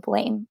someone to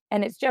blame.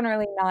 And it's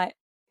generally not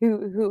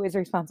who is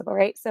responsible,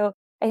 right? So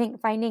I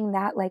think finding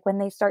that, like when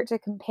they start to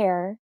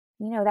compare,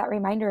 that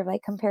reminder of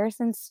like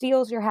comparison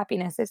steals your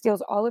happiness. It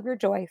steals all of your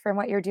joy from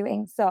what you're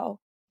doing. So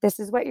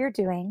this is what you're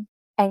doing,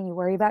 and you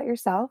worry about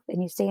yourself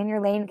and you stay in your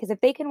lane. Because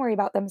if they can worry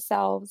about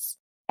themselves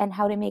and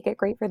how to make it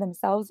great for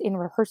themselves in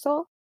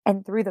rehearsal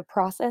and through the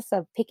process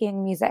of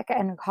picking music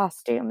and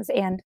costumes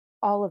and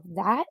all of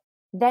that,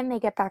 then they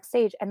get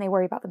backstage and they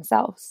worry about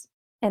themselves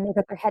and they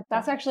put their head down.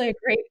 That's actually a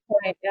great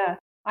point. Yeah.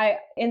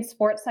 In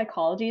sports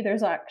psychology,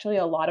 there's actually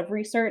a lot of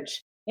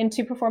research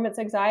into performance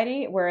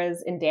anxiety,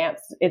 whereas in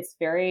dance, it's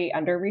very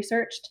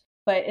under-researched.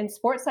 But in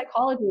sports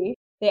psychology,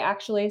 they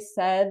actually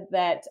said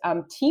that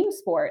team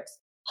sports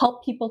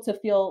help people to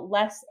feel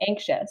less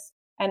anxious.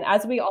 And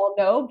as we all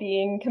know,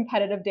 being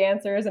competitive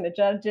dancers and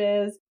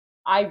judges,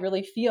 I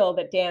really feel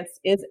that dance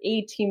is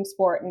a team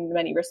sport in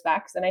many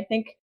respects. And I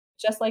think,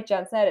 just like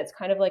Jen said, it's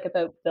kind of like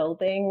about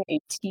building a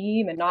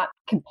team and not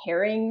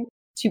comparing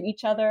to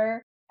each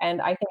other.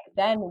 And I think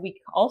then we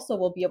also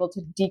will be able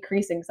to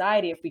decrease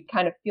anxiety if we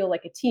kind of feel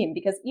like a team.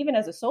 Because even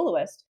as a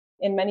soloist,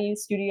 in many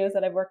studios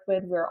that I've worked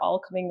with, we're all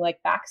coming like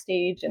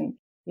backstage and,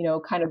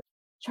 kind of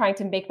trying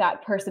to make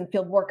that person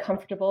feel more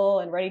comfortable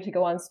and ready to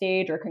go on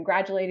stage, or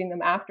congratulating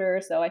them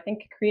after. So I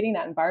think creating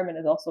that environment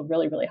is also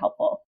really, really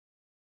helpful.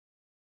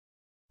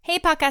 Hey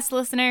podcast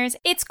listeners,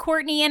 it's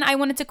Courtney, and I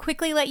wanted to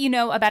quickly let you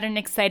know about an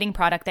exciting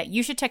product that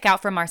you should check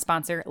out from our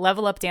sponsor,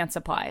 Level Up Dance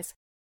Supplies.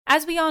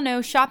 As we all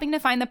know, shopping to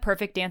find the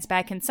perfect dance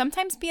bag can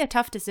sometimes be a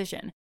tough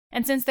decision.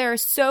 And since there are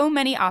so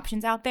many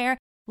options out there,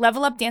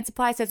 Level Up Dance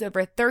Supplies has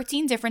over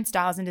 13 different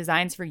styles and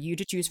designs for you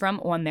to choose from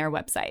on their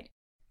website.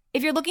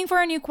 If you're looking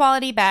for a new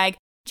quality bag,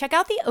 check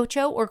out the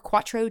Ocho or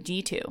Quattro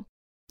G2.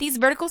 These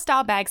vertical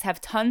style bags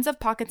have tons of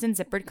pockets and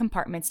zippered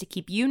compartments to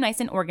keep you nice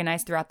and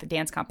organized throughout the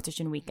dance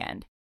competition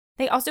weekend.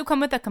 They also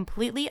come with a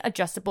completely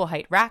adjustable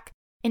height rack,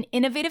 an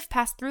innovative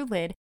pass-through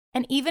lid,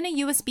 and even a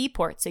USB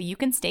port so you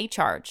can stay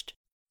charged.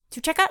 To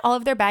check out all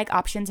of their bag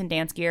options and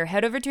dance gear,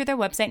 head over to their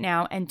website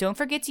now and don't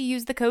forget to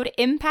use the code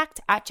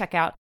IMPACT at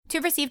checkout to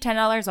receive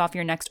 $10 off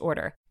your next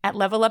order at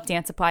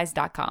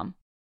levelupdancesupplies.com.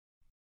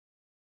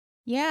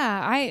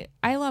 Yeah,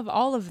 I love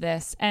all of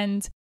this.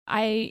 And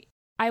I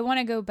want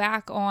to go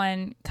back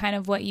on kind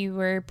of what you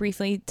were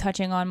briefly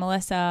touching on,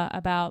 Melissa,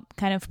 about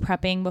kind of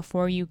prepping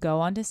before you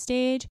go onto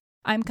stage.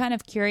 I'm kind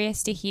of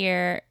curious to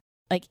hear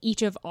like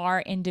each of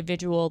our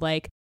individual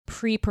like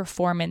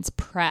pre-performance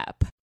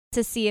prep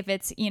to see if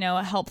it's, you know,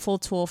 a helpful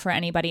tool for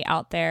anybody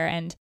out there.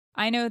 And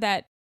I know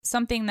that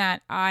something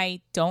that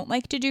I don't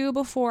like to do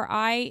before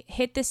I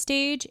hit the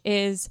stage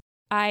is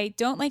I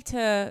don't like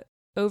to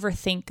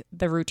overthink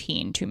the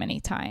routine too many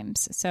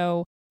times.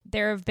 So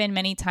there have been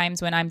many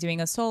times when I'm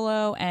doing a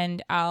solo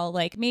and I'll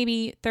like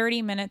maybe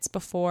 30 minutes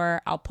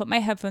before I'll put my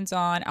headphones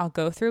on, I'll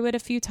go through it a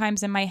few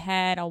times in my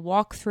head, I'll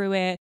walk through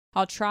it,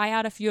 I'll try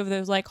out a few of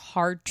those like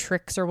hard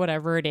tricks or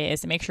whatever it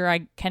is to make sure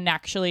I can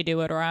actually do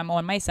it or I'm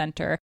on my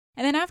center.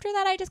 And then after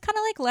that, I just kind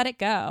of like let it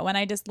go and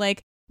I just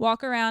like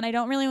walk around. I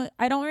don't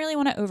really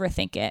want to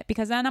overthink it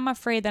because then I'm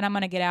afraid that I'm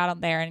going to get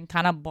out there and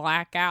kind of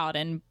black out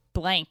and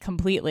blank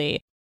completely.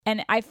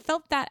 And I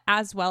felt that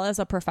as well as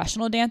a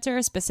professional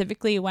dancer,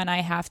 specifically when I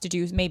have to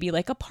do maybe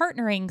like a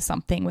partnering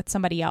something with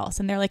somebody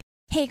else. And they're like,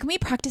 hey, can we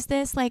practice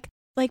this like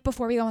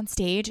before we go on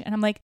stage? And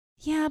I'm like,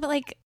 yeah, but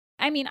like,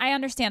 I mean, I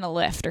understand a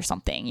lift or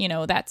something, you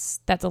know, that's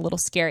a little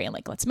scary. And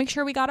like, let's make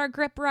sure we got our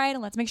grip right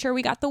and let's make sure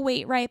we got the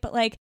weight right. But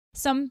like,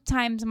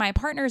 sometimes my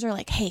partners are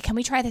like, hey, can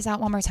we try this out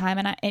one more time?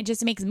 And it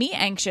just makes me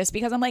anxious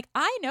because I'm like,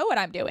 I know what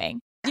I'm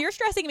doing. You're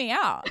stressing me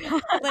out.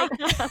 Like,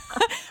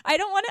 I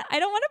don't want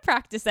to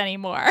practice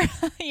anymore,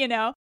 you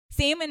know?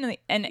 Same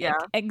and yeah.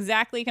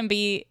 Exactly can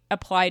be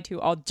applied to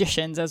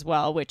auditions as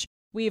well, which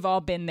we've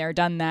all been there,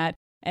 done that.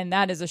 And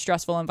that is a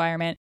stressful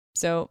environment.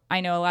 So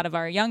I know a lot of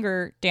our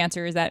younger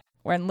dancers that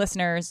when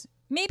listeners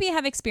maybe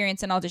have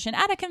experienced an audition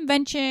at a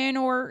convention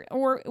or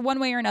one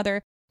way or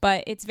another,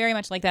 but it's very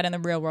much like that in the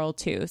real world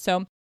too.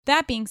 So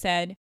that being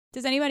said,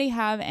 does anybody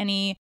have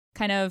any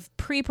kind of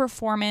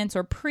pre-performance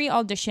or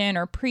pre-audition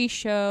or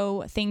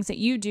pre-show things that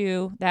you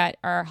do that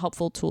are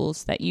helpful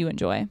tools that you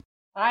enjoy?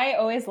 I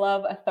always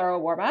love a thorough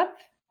warm-up.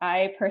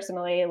 I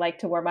personally like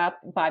to warm up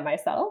by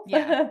myself,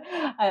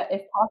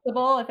 if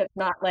possible, if it's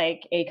not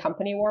like a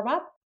company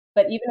warm-up.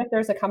 But even if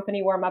there's a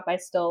company warm-up, I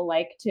still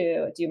like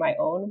to do my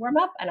own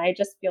warm-up. And I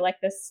just feel like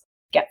this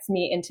gets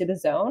me into the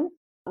zone.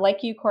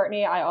 Like you,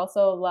 Courtney, I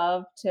also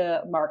love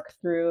to mark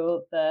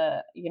through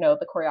the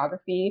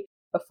choreography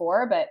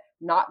before, but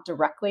not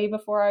directly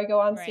before I go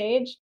on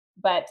stage.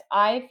 But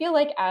I feel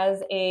like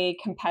as a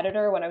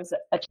competitor, when I was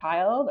a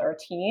child or a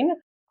teen,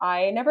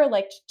 I never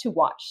liked to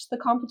watch the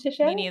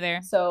competition. Me neither.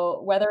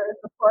 So whether it's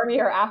before me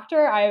or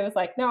after, I was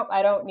like, nope,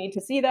 I don't need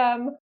to see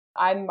them.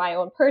 I'm my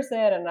own person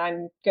and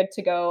I'm good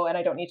to go and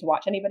I don't need to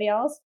watch anybody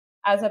else.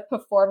 As a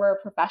performer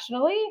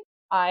professionally,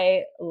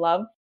 I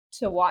love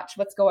to watch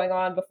what's going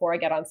on before I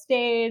get on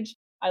stage.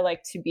 I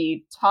like to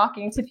be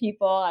talking to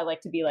people. I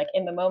like to be like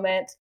in the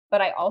moment. But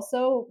I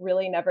also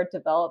really never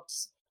developed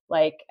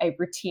like a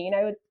routine,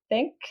 I would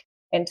think,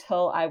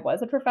 until I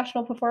was a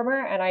professional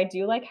performer. And I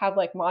do like have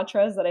like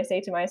mantras that I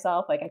say to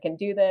myself, like I can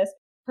do this,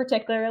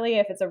 particularly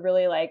if it's a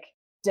really like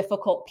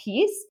difficult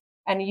piece.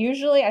 And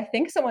usually, I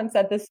think someone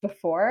said this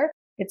before,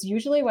 it's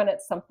usually when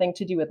it's something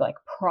to do with like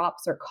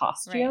props or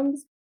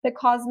costumes that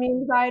cause me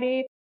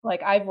anxiety.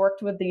 Like I've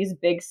worked with these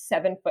big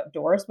 7-foot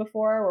doors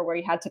before where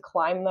we had to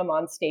climb them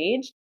on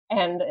stage.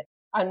 And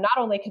not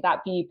only could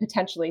that be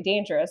potentially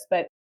dangerous,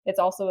 but it's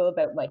also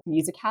about like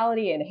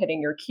musicality and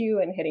hitting your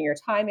cue and hitting your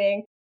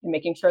timing and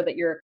making sure that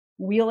you're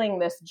wheeling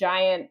this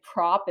giant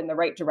prop in the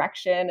right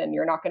direction and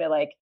you're not going to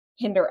like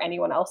hinder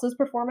anyone else's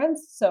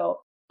performance. So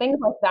things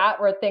like that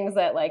were things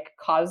that like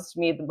caused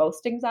me the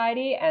most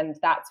anxiety. And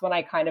that's when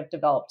I kind of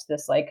developed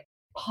this like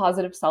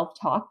positive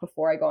self-talk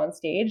before I go on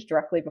stage,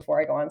 directly before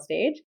I go on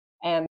stage.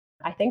 And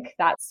I think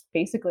that's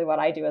basically what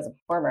I do as a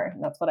performer.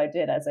 And that's what I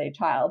did as a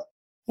child.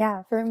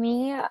 Yeah, for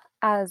me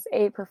as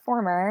a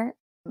performer,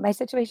 my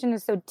situation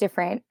is so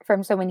different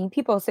from so many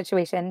people's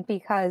situation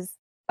because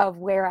of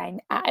where I'm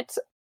at.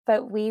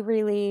 But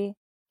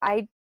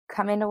I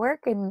come into work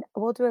and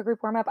we'll do a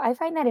group warm up. I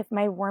find that if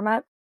my warm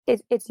up,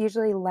 it's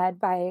usually led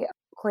by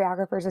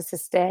choreographer's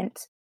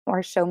assistant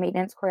or show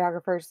maintenance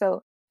choreographer.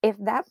 So if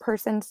that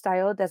person's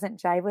style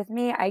doesn't jive with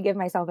me, I give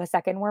myself a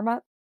second warm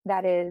up.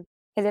 That is,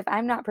 because if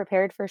I'm not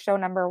prepared for show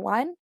number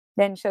 1,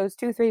 then shows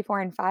 2, 3, 4,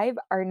 and 5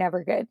 are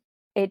never good.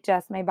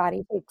 My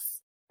body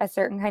takes a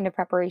certain kind of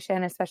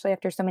preparation, especially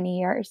after so many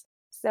years.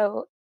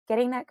 So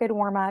getting that good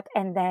warm up,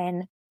 and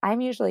then I'm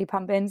usually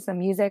pumping some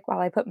music while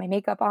I put my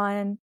makeup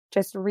on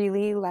just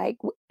really like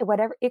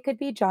whatever, it could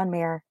be John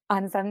Mayer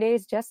on some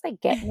days, just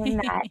like getting in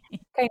that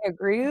kind of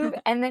groove.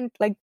 And then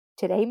like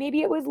today,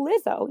 maybe it was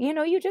Lizzo,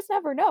 you just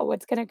never know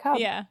what's going to come.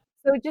 Yeah.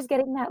 So just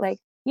getting that like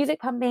music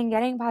pumping,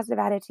 getting positive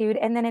attitude.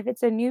 And then if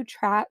it's a new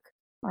track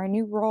or a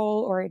new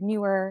role or a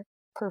newer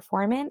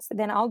performance,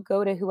 then I'll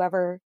go to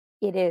whoever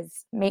it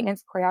is,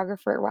 maintenance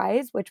choreographer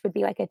wise, which would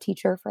be like a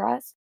teacher for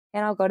us.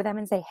 And I'll go to them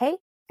and say, hey,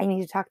 I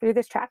need to talk through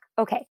this track.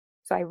 Okay.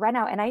 So I run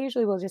out and I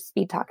usually will just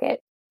speed talk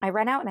it. I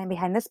run out and I'm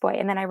behind this boy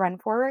and then I run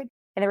forward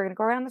and then we're going to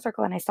go around the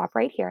circle and I stop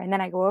right here. And then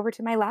I go over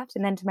to my left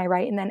and then to my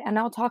right and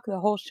I'll talk the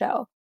whole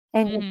show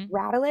and just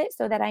rattle it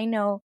so that I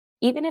know,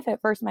 even if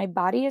at first my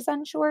body is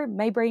unsure,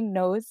 my brain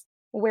knows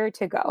where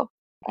to go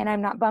and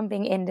I'm not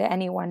bumping into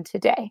anyone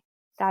today.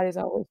 That is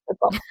always the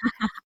goal.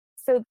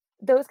 So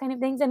those kind of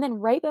things. And then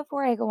right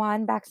before I go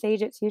on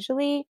backstage, it's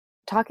usually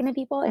talking to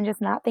people and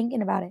just not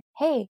thinking about it.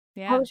 Hey,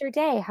 how was your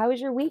day? How was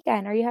your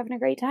weekend? Are you having a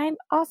great time?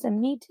 Awesome.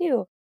 Me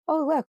too.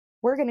 Oh, look,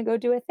 we're going to go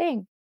do a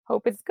thing.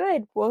 Hope it's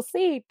good. We'll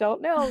see.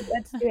 Don't know.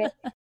 Let's do it.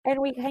 And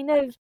we kind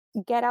of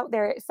get out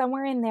there.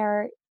 Somewhere in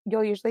there,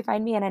 you'll usually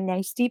find me in a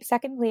nice deep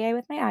second plie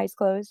with my eyes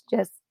closed.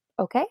 Just,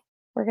 okay,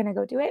 we're going to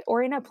go do it.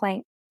 Or in a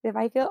plank. If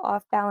I feel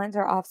off balance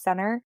or off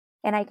center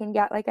and I can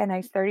get like a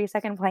nice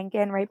 30-second plank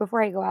in right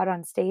before I go out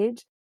on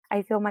stage,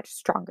 I feel much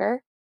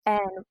stronger and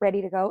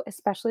ready to go,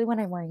 especially when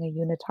I'm wearing a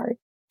unitard.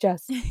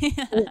 There's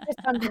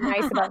just something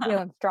nice about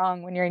feeling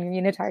strong when you're in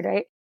your unitard,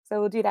 right?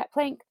 So we'll do that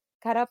plank,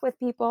 cut up with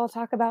people,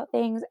 talk about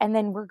things, and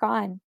then we're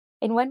gone.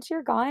 And once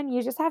you're gone,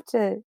 you just have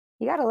to,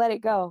 you got to let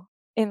it go.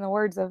 In the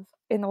words of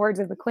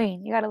the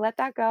Queen, you got to let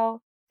that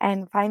go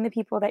and find the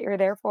people that you're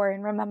there for.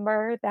 And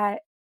remember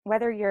that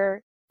whether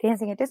you're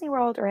dancing at Disney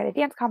World or at a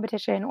dance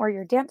competition or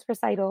your dance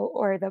recital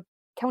or the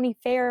county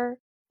fair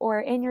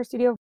or in your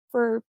studio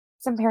for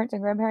some parents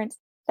and grandparents,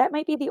 that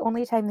might be the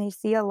only time they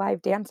see a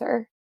live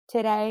dancer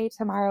today,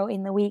 tomorrow,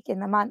 in the week, in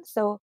the month.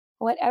 So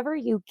whatever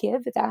you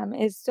give them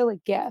is still a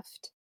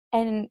gift.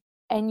 And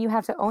you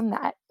have to own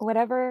that.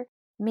 Whatever,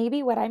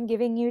 maybe what I'm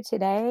giving you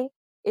today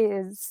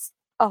is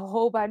a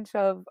whole bunch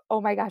of,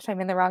 oh my gosh, I'm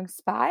in the wrong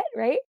spot,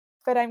 right?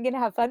 But I'm going to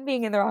have fun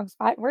being in the wrong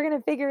spot. We're going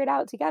to figure it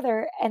out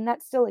together. And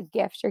that's still a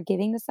gift you're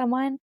giving to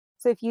someone.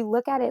 So if you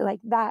look at it like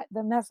that,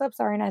 the mess ups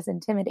aren't as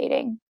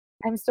intimidating.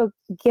 I'm still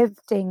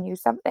gifting you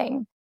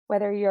something,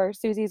 whether you're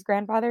Susie's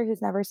grandfather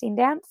who's never seen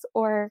dance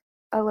or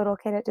a little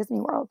kid at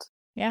Disney World.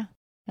 Yeah,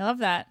 I love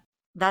that.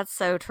 That's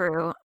so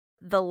true.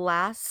 The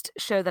last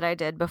show that I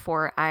did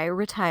before I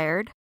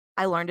retired,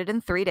 I learned it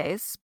in 3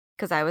 days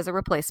because I was a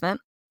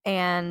replacement.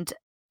 And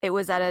it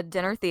was at a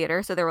dinner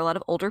theater, so there were a lot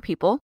of older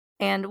people.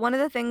 And one of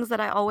the things that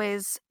I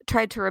always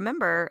tried to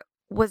remember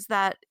was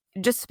that,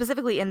 just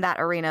specifically in that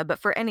arena, but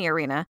for any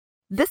arena,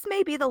 this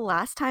may be the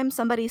last time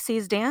somebody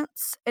sees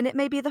dance, and it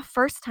may be the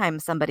first time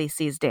somebody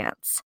sees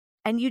dance.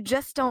 And you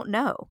just don't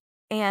know.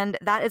 And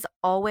that is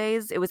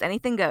always, it was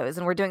anything goes.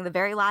 And we're doing the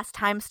very last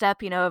time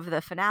step, of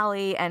the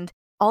finale. And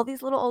all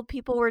these little old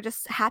people were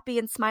just happy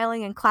and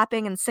smiling and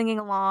clapping and singing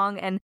along.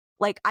 And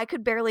like, I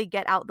could barely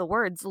get out the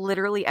words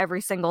literally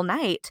every single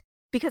night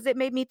because it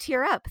made me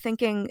tear up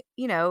thinking,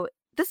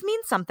 this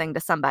means something to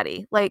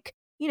somebody. Like,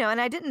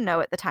 and I didn't know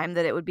at the time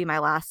that it would be my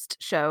last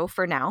show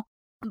for now.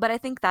 But I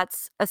think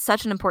that's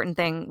such an important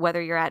thing,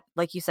 whether you're at,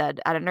 like you said,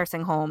 at a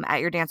nursing home,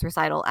 at your dance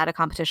recital, at a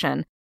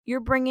competition.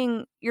 You're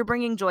bringing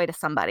joy to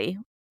somebody,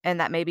 and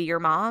that may be your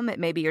mom, it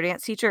may be your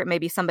dance teacher, it may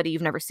be somebody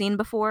you've never seen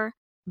before,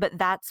 but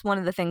that's one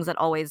of the things that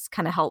always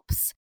kind of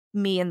helps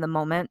me in the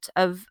moment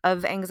of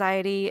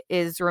anxiety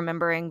is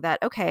remembering that,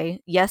 okay,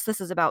 yes, this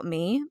is about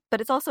me,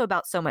 but it's also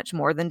about so much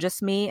more than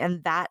just me,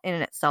 and that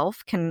in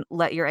itself can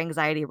let your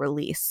anxiety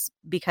release,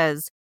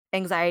 because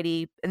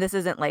anxiety, and this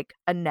isn't like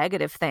a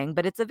negative thing,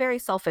 but it's a very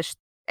selfish,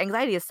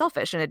 anxiety is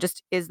selfish, and it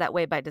just is that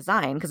way by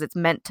design because it's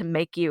meant to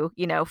make you,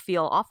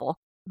 feel awful.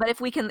 But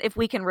if we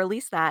can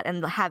release that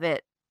and have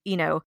it,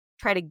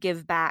 try to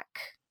give back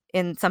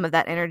in some of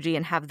that energy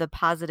and have the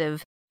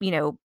positive,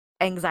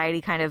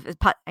 anxiety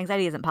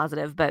anxiety isn't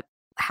positive, but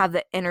have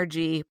the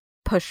energy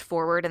push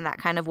forward in that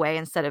kind of way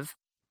instead of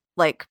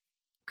like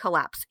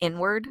collapse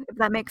inward, if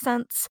that makes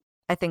sense.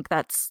 I think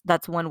that's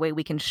one way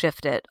we can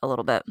shift it a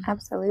little bit.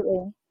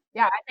 Absolutely.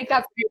 Yeah, I think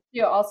that's good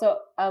too. Also,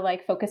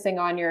 like focusing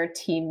on your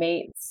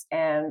teammates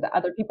and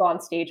other people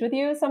on stage with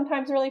you is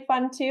sometimes really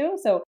fun too.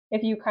 So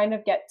if you kind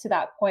of get to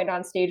that point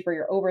on stage where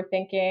you're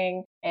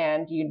overthinking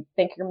and you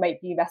think you might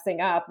be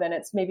messing up, then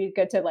it's maybe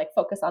good to like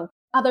focus on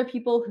other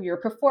people who you're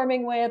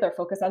performing with or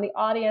focus on the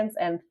audience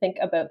and think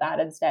about that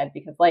instead.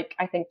 Because like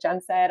I think Jen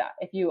said,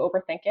 if you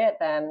overthink it,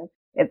 then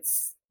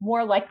it's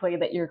more likely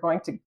that you're going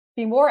to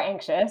be more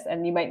anxious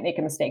and you might make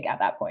a mistake at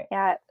that point.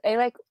 Yeah,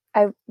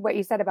 what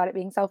you said about it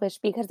being selfish,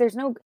 because there's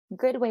no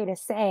good way to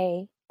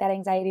say that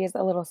anxiety is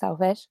a little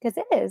selfish, because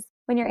it is.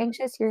 When you're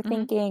anxious, you're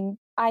thinking,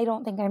 I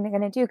don't think I'm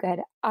going to do good.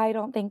 I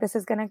don't think this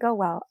is going to go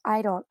well.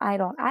 I don't.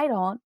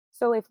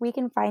 So if we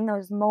can find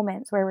those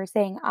moments where we're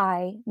saying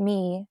I,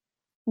 me,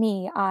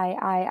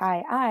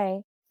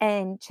 I,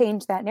 and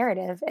change that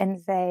narrative and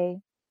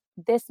say,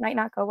 this might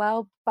not go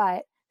well,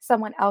 but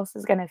someone else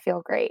is going to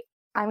feel great.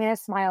 I'm going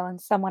to smile and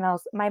someone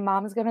else, my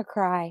mom's going to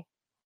cry.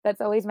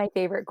 That's always my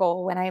favorite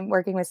goal when I'm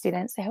working with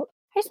students. I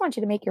just want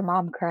you to make your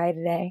mom cry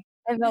today.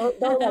 And they'll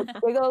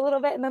like wiggle a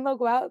little bit and then they'll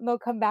go out and they'll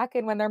come back.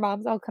 And when their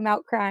moms all come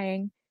out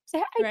crying, say,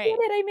 I Right. did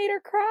it. I made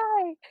her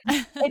cry.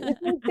 It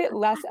just makes it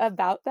less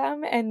about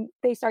them. And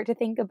they start to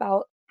think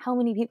about how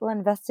many people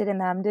invested in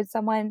them. Did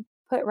someone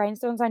put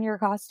rhinestones on your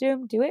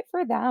costume? Do it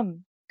for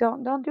them.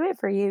 Don't do it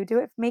for you. Do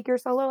it. Make your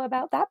solo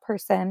about that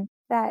person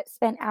that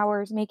spent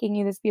hours making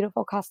you this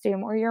beautiful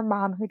costume, or your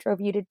mom who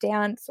drove you to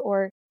dance,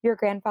 or your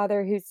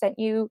grandfather who sent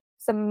you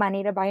some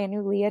money to buy a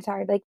new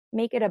leotard. Like,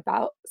 make it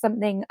about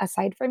something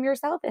aside from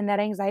yourself, and that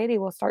anxiety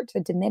will start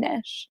to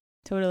diminish.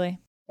 Totally.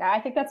 Yeah,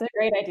 I think that's a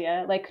great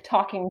idea. Like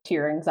talking to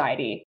your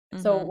anxiety.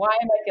 So why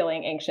am I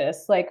feeling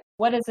anxious? Like,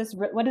 what does this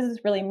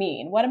really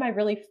mean? What am I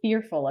really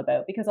fearful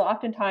about? Because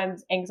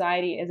oftentimes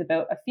anxiety is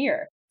about a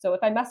fear. So if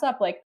I mess up,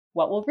 like,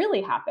 what will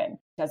really happen?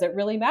 Does it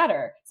really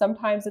matter?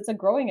 Sometimes it's a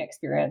growing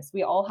experience.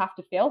 We all have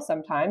to fail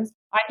sometimes.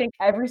 I think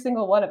every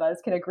single one of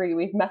us can agree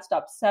we've messed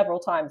up several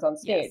times on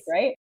stage,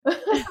 right?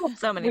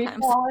 So many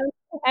times.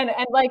 And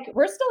like,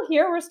 we're still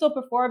here, we're still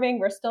performing,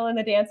 we're still in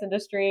the dance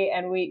industry,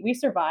 and we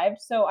survived.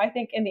 So I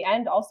think in the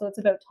end, also, it's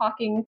about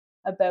talking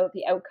about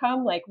the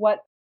outcome. Like,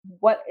 what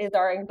is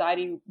our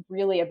anxiety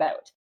really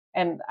about?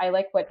 And I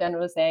like what Jen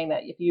was saying,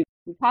 that if you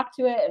talk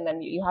to it and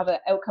then you have an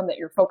outcome that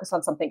you're focused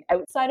on something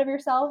outside of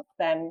yourself,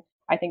 then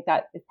I think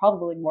that is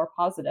probably more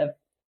positive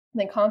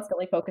than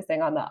constantly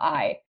focusing on the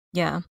I.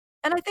 Yeah.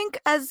 And I think,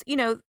 as you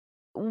know,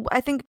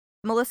 I think,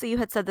 Melissa, you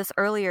had said this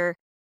earlier,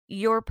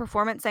 your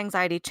performance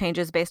anxiety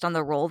changes based on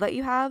the role that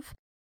you have.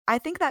 I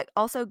think that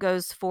also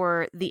goes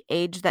for the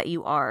age that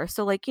you are.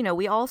 So, like, you know,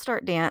 we all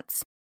start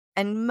dance,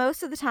 and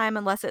most of the time,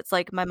 unless it's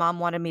like my mom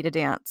wanted me to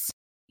dance,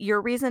 your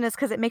reason is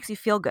because it makes you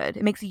feel good.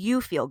 It makes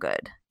you feel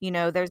good. You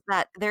know, there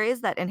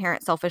is that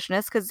inherent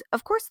selfishness, because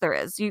of course there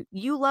is.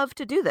 You love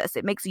to do this.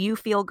 It makes you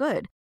feel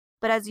good.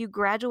 But as you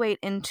graduate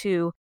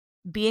into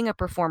being a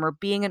performer,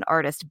 being an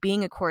artist,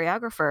 being a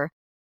choreographer,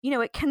 you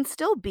know, it can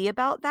still be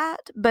about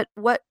that. But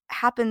what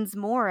happens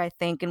more, I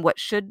think, and what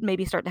should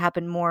maybe start to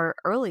happen more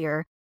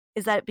earlier,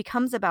 is that it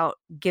becomes about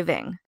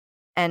giving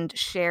and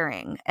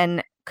sharing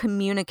and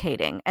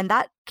communicating. And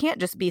that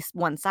can't just be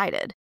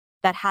one-sided.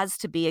 That has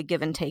to be a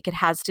give and take. It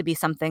has to be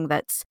something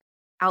that's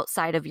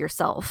outside of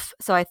yourself.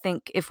 So I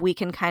think if we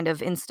can kind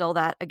of instill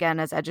that again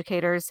as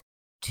educators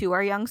to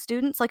our young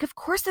students, like, of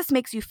course this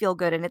makes you feel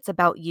good and it's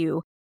about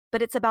you,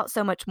 but it's about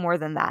so much more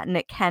than that. And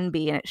it can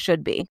be, and it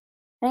should be.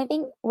 And I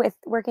think with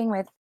working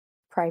with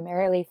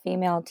primarily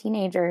female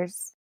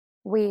teenagers,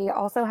 we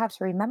also have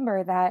to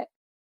remember that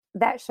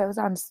that shows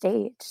on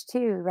stage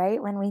too,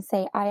 right? When we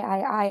say,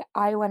 I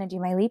want to do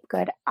my leap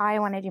good. I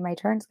want to do my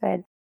turns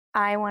good.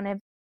 I want to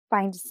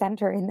find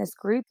center in this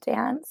group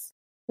dance.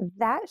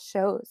 That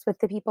shows with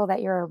the people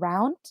that you're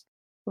around,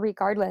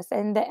 regardless.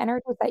 And the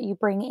energies that you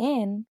bring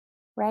in,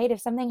 right? If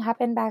something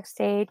happened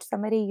backstage,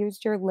 somebody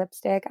used your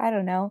lipstick, I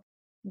don't know,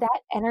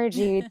 that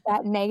energy,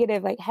 that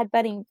negative like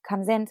headbutting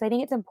comes in. So I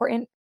think it's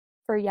important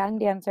for young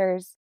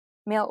dancers,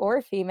 male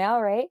or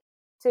female, right,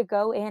 to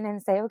go in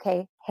and say,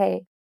 okay,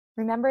 hey,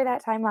 remember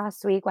that time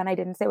last week when I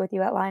didn't sit with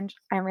you at lunch?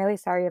 I'm really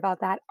sorry about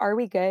that. Are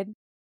we good?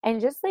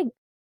 And just like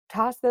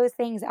toss those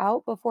things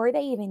out before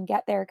they even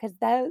get there, because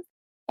the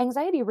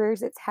anxiety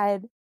rears its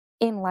head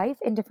in life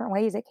in different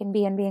ways. It can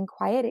be in being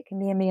quiet. It can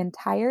be in being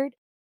tired.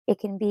 It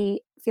can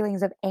be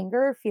feelings of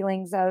anger,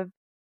 feelings of,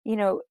 you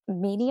know,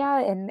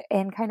 mania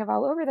and kind of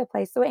all over the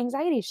place. So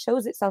anxiety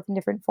shows itself in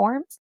different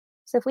forms.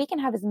 So if we can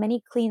have as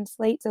many clean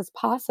slates as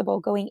possible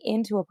going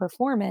into a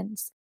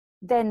performance,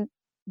 then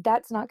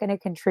that's not going to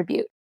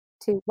contribute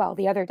to, well,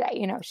 the other day,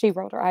 you know, she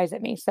rolled her eyes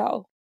at me.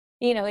 So,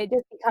 you know, it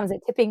just becomes a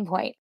tipping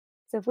point.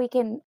 So if we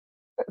can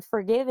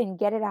forgive and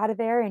get it out of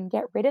there and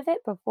get rid of it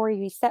before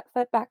you set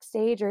foot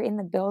backstage or in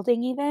the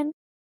building even,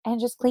 and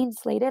just clean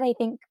slate it, I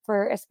think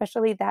for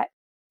especially that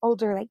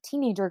older like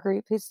teenager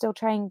group who's still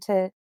trying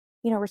to,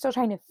 you know, we're still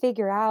trying to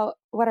figure out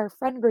what our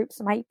friend groups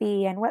might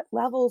be and what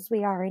levels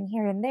we are in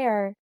here and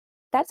there.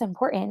 That's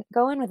important.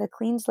 Go in with a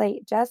clean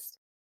slate. Just,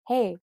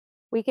 hey,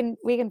 we can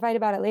fight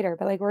about it later,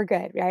 but like, we're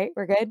good, right?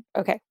 We're good.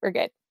 Okay, we're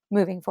good.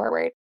 Moving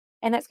forward.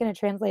 And that's going to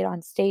translate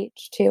on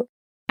stage too.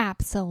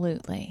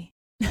 Absolutely.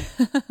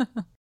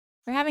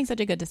 We're having such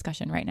a good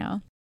discussion right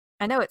now.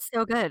 I know, it's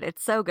so good.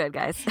 It's so good,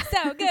 guys.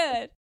 So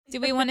good. Do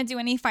we want to do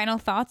any final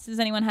thoughts? Does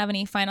anyone have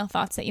any final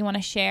thoughts that you want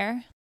to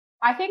share?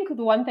 I think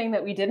the one thing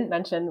that we didn't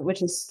mention,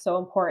 which is so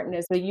important,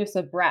 is the use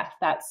of breath,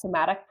 that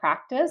somatic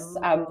practice.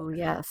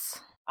 Yes.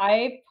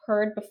 I've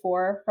heard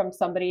before from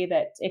somebody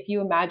that if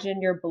you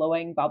imagine you're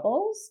blowing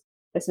bubbles,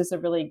 this is a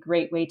really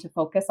great way to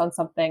focus on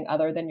something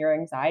other than your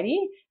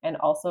anxiety. And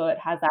also it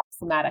has that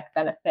somatic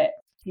benefit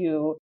to,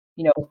 you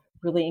know,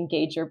 really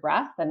engage your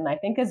breath. And I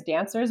think as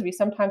dancers, we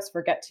sometimes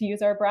forget to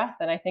use our breath.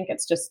 And I think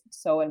it's just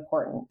so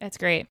important. That's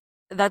great.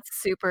 That's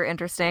super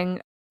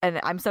interesting. And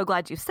I'm so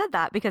glad you said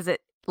that, because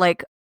it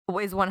like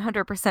is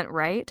 100%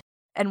 right.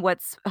 And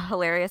what's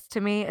hilarious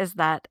to me is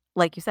that,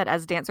 like you said,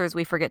 as dancers,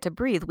 we forget to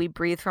breathe. We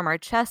breathe from our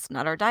chest,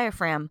 not our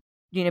diaphragm.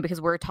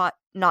 because we're taught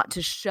not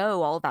to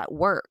show all that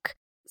work.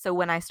 So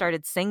when I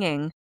started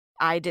singing,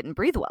 I didn't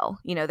breathe well.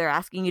 They're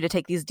asking you to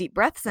take these deep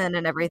breaths in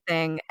and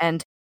everything.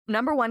 And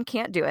number one,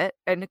 can't do it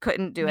and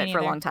couldn't do it for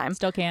a long time.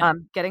 Still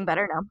can't. Getting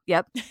better now.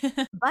 Yep.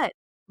 But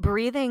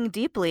breathing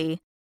deeply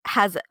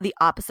has the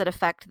opposite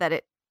effect that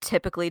it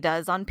typically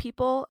does on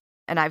people.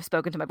 And I've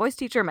spoken to my voice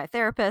teacher, my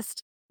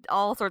therapist,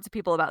 all sorts of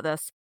people about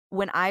this.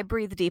 When I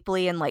breathe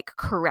deeply and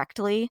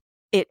correctly,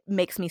 it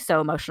makes me so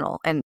emotional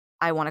and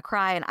I want to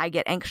cry and I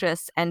get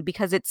anxious. And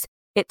because it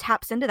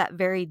taps into that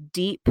very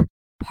deep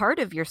part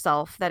of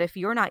yourself that if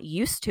you're not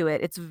used to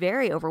it, it's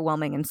very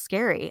overwhelming and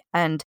scary.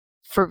 And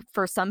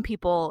for some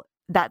people,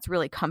 that's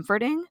really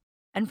comforting.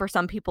 And for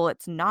some people,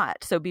 it's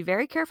not. So be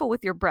very careful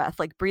with your breath.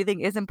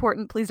 Breathing is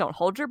important. Please don't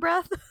hold your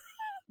breath,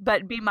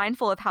 but be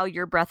mindful of how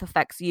your breath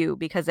affects you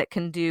because it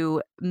can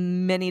do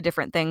many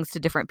different things to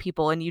different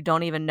people. And you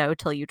don't even know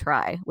till you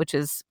try, which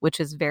is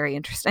very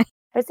interesting.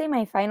 I'd say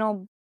my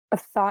final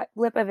thought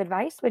blip of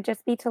advice would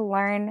just be to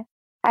learn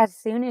as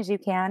soon as you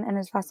can and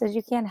as fast as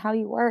you can how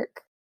you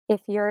work.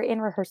 If you're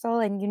in rehearsal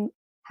and you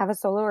have a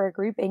solo or a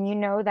group and you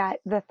know that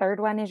the third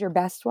one is your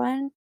best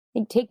one,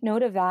 take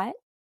note of that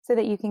so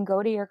that you can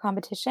go to your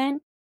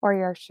competition or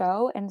your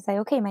show and say,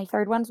 okay, my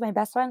third one's my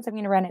best one, so I'm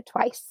going to run it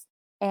twice.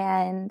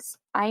 And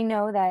I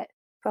know that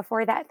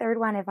before that third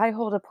one, if I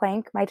hold a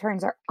plank, my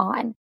turns are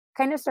on.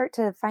 Kind of start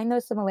to find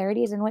those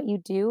similarities in what you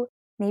do.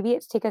 Maybe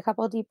it's take a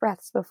couple deep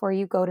breaths before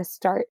you go to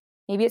start.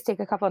 Maybe it's take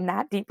a couple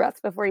not deep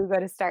breaths before you go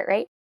to start,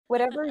 right?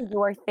 Whatever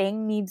your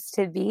thing needs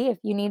to be, if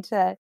you need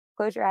to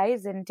close your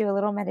eyes and do a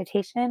little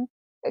meditation,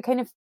 kind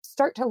of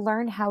start to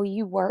learn how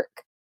you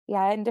work.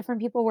 Yeah, and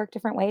different people work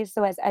different ways.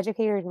 So as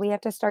educators, we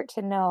have to start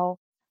to know,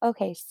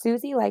 okay,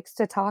 Susie likes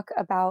to talk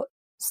about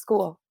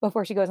school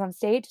before she goes on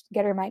stage,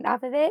 get her mind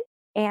off of it.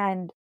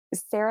 And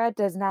Sarah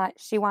does not.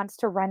 She wants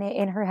to run it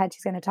in her head.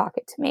 She's going to talk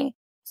it to me.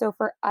 So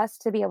for us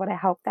to be able to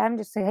help them,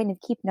 just to kind of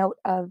keep note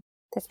of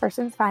this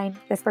person's fine.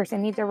 This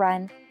person needs to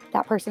run.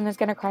 That person is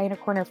going to cry in a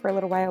corner for a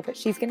little while, but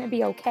she's going to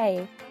be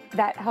okay.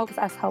 That helps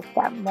us help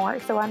them more.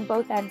 So on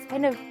both ends,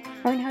 kind of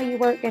learn how you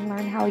work and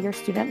learn how your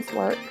students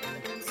work.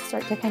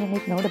 Start to kind of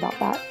make note about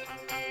that.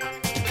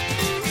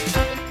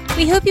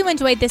 We hope you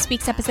enjoyed this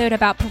week's episode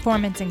about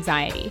performance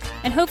anxiety,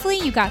 and hopefully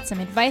you got some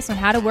advice on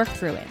how to work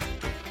through it.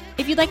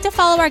 If you'd like to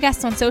follow our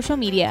guests on social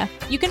media,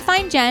 you can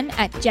find Jen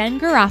at Jen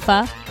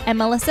Garaffa and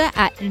Melissa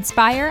at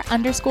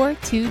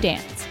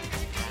Inspire_2Dance.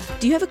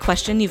 Do you have a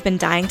question you've been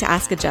dying to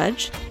ask a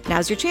judge?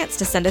 Now's your chance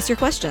to send us your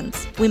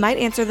questions. We might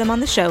answer them on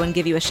the show and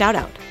give you a shout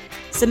out.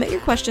 Submit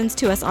your questions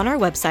to us on our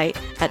website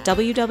at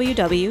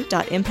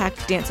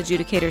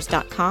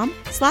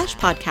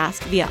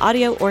www.impactdanceadjudicators.com/podcast via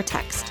audio or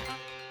text.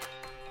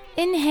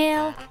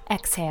 Inhale,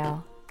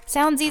 exhale.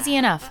 Sounds easy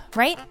enough,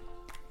 right?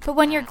 But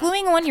when you're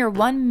gluing on your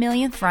 1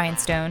 millionth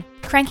rhinestone,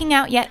 cranking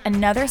out yet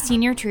another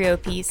senior trio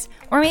piece,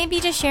 or maybe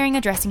just sharing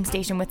a dressing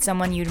station with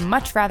someone you'd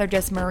much rather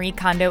just Marie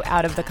Kondo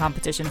out of the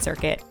competition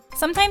circuit,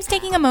 sometimes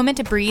taking a moment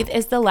to breathe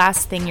is the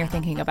last thing you're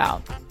thinking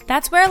about.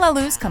 That's where La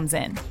Luz comes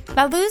in.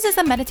 La Luz is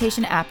a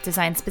meditation app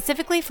designed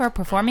specifically for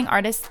performing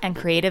artists and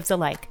creatives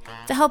alike,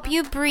 to help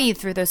you breathe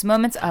through those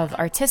moments of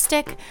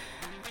artistic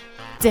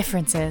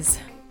differences.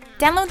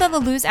 Download the La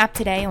Luz app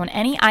today on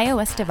any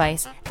iOS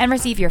device and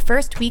receive your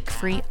first week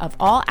free of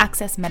all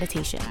access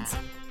meditations.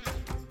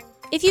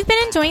 If you've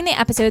been enjoying the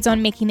episodes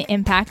on Making the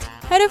Impact,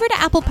 head over to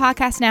Apple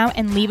Podcasts now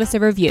and leave us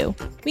a review.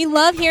 We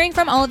love hearing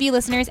from all of you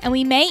listeners, and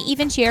we may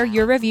even share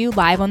your review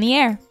live on the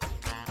air.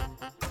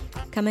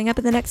 Coming up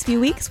in the next few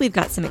weeks, we've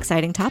got some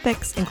exciting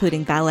topics,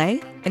 including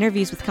ballet,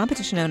 interviews with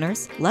competition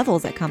owners,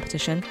 levels at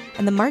competition,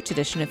 and the March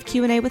edition of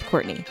Q&A with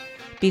Courtney.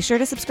 Be sure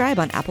to subscribe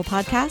on Apple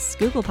Podcasts,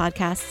 Google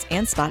Podcasts,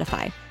 and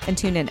Spotify, and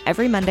tune in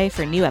every Monday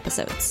for new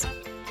episodes.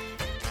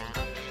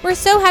 We're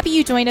so happy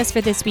you joined us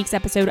for this week's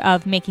episode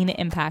of Making the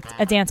Impact,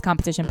 a dance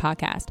competition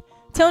podcast.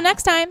 Till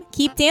next time,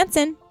 keep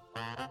dancing.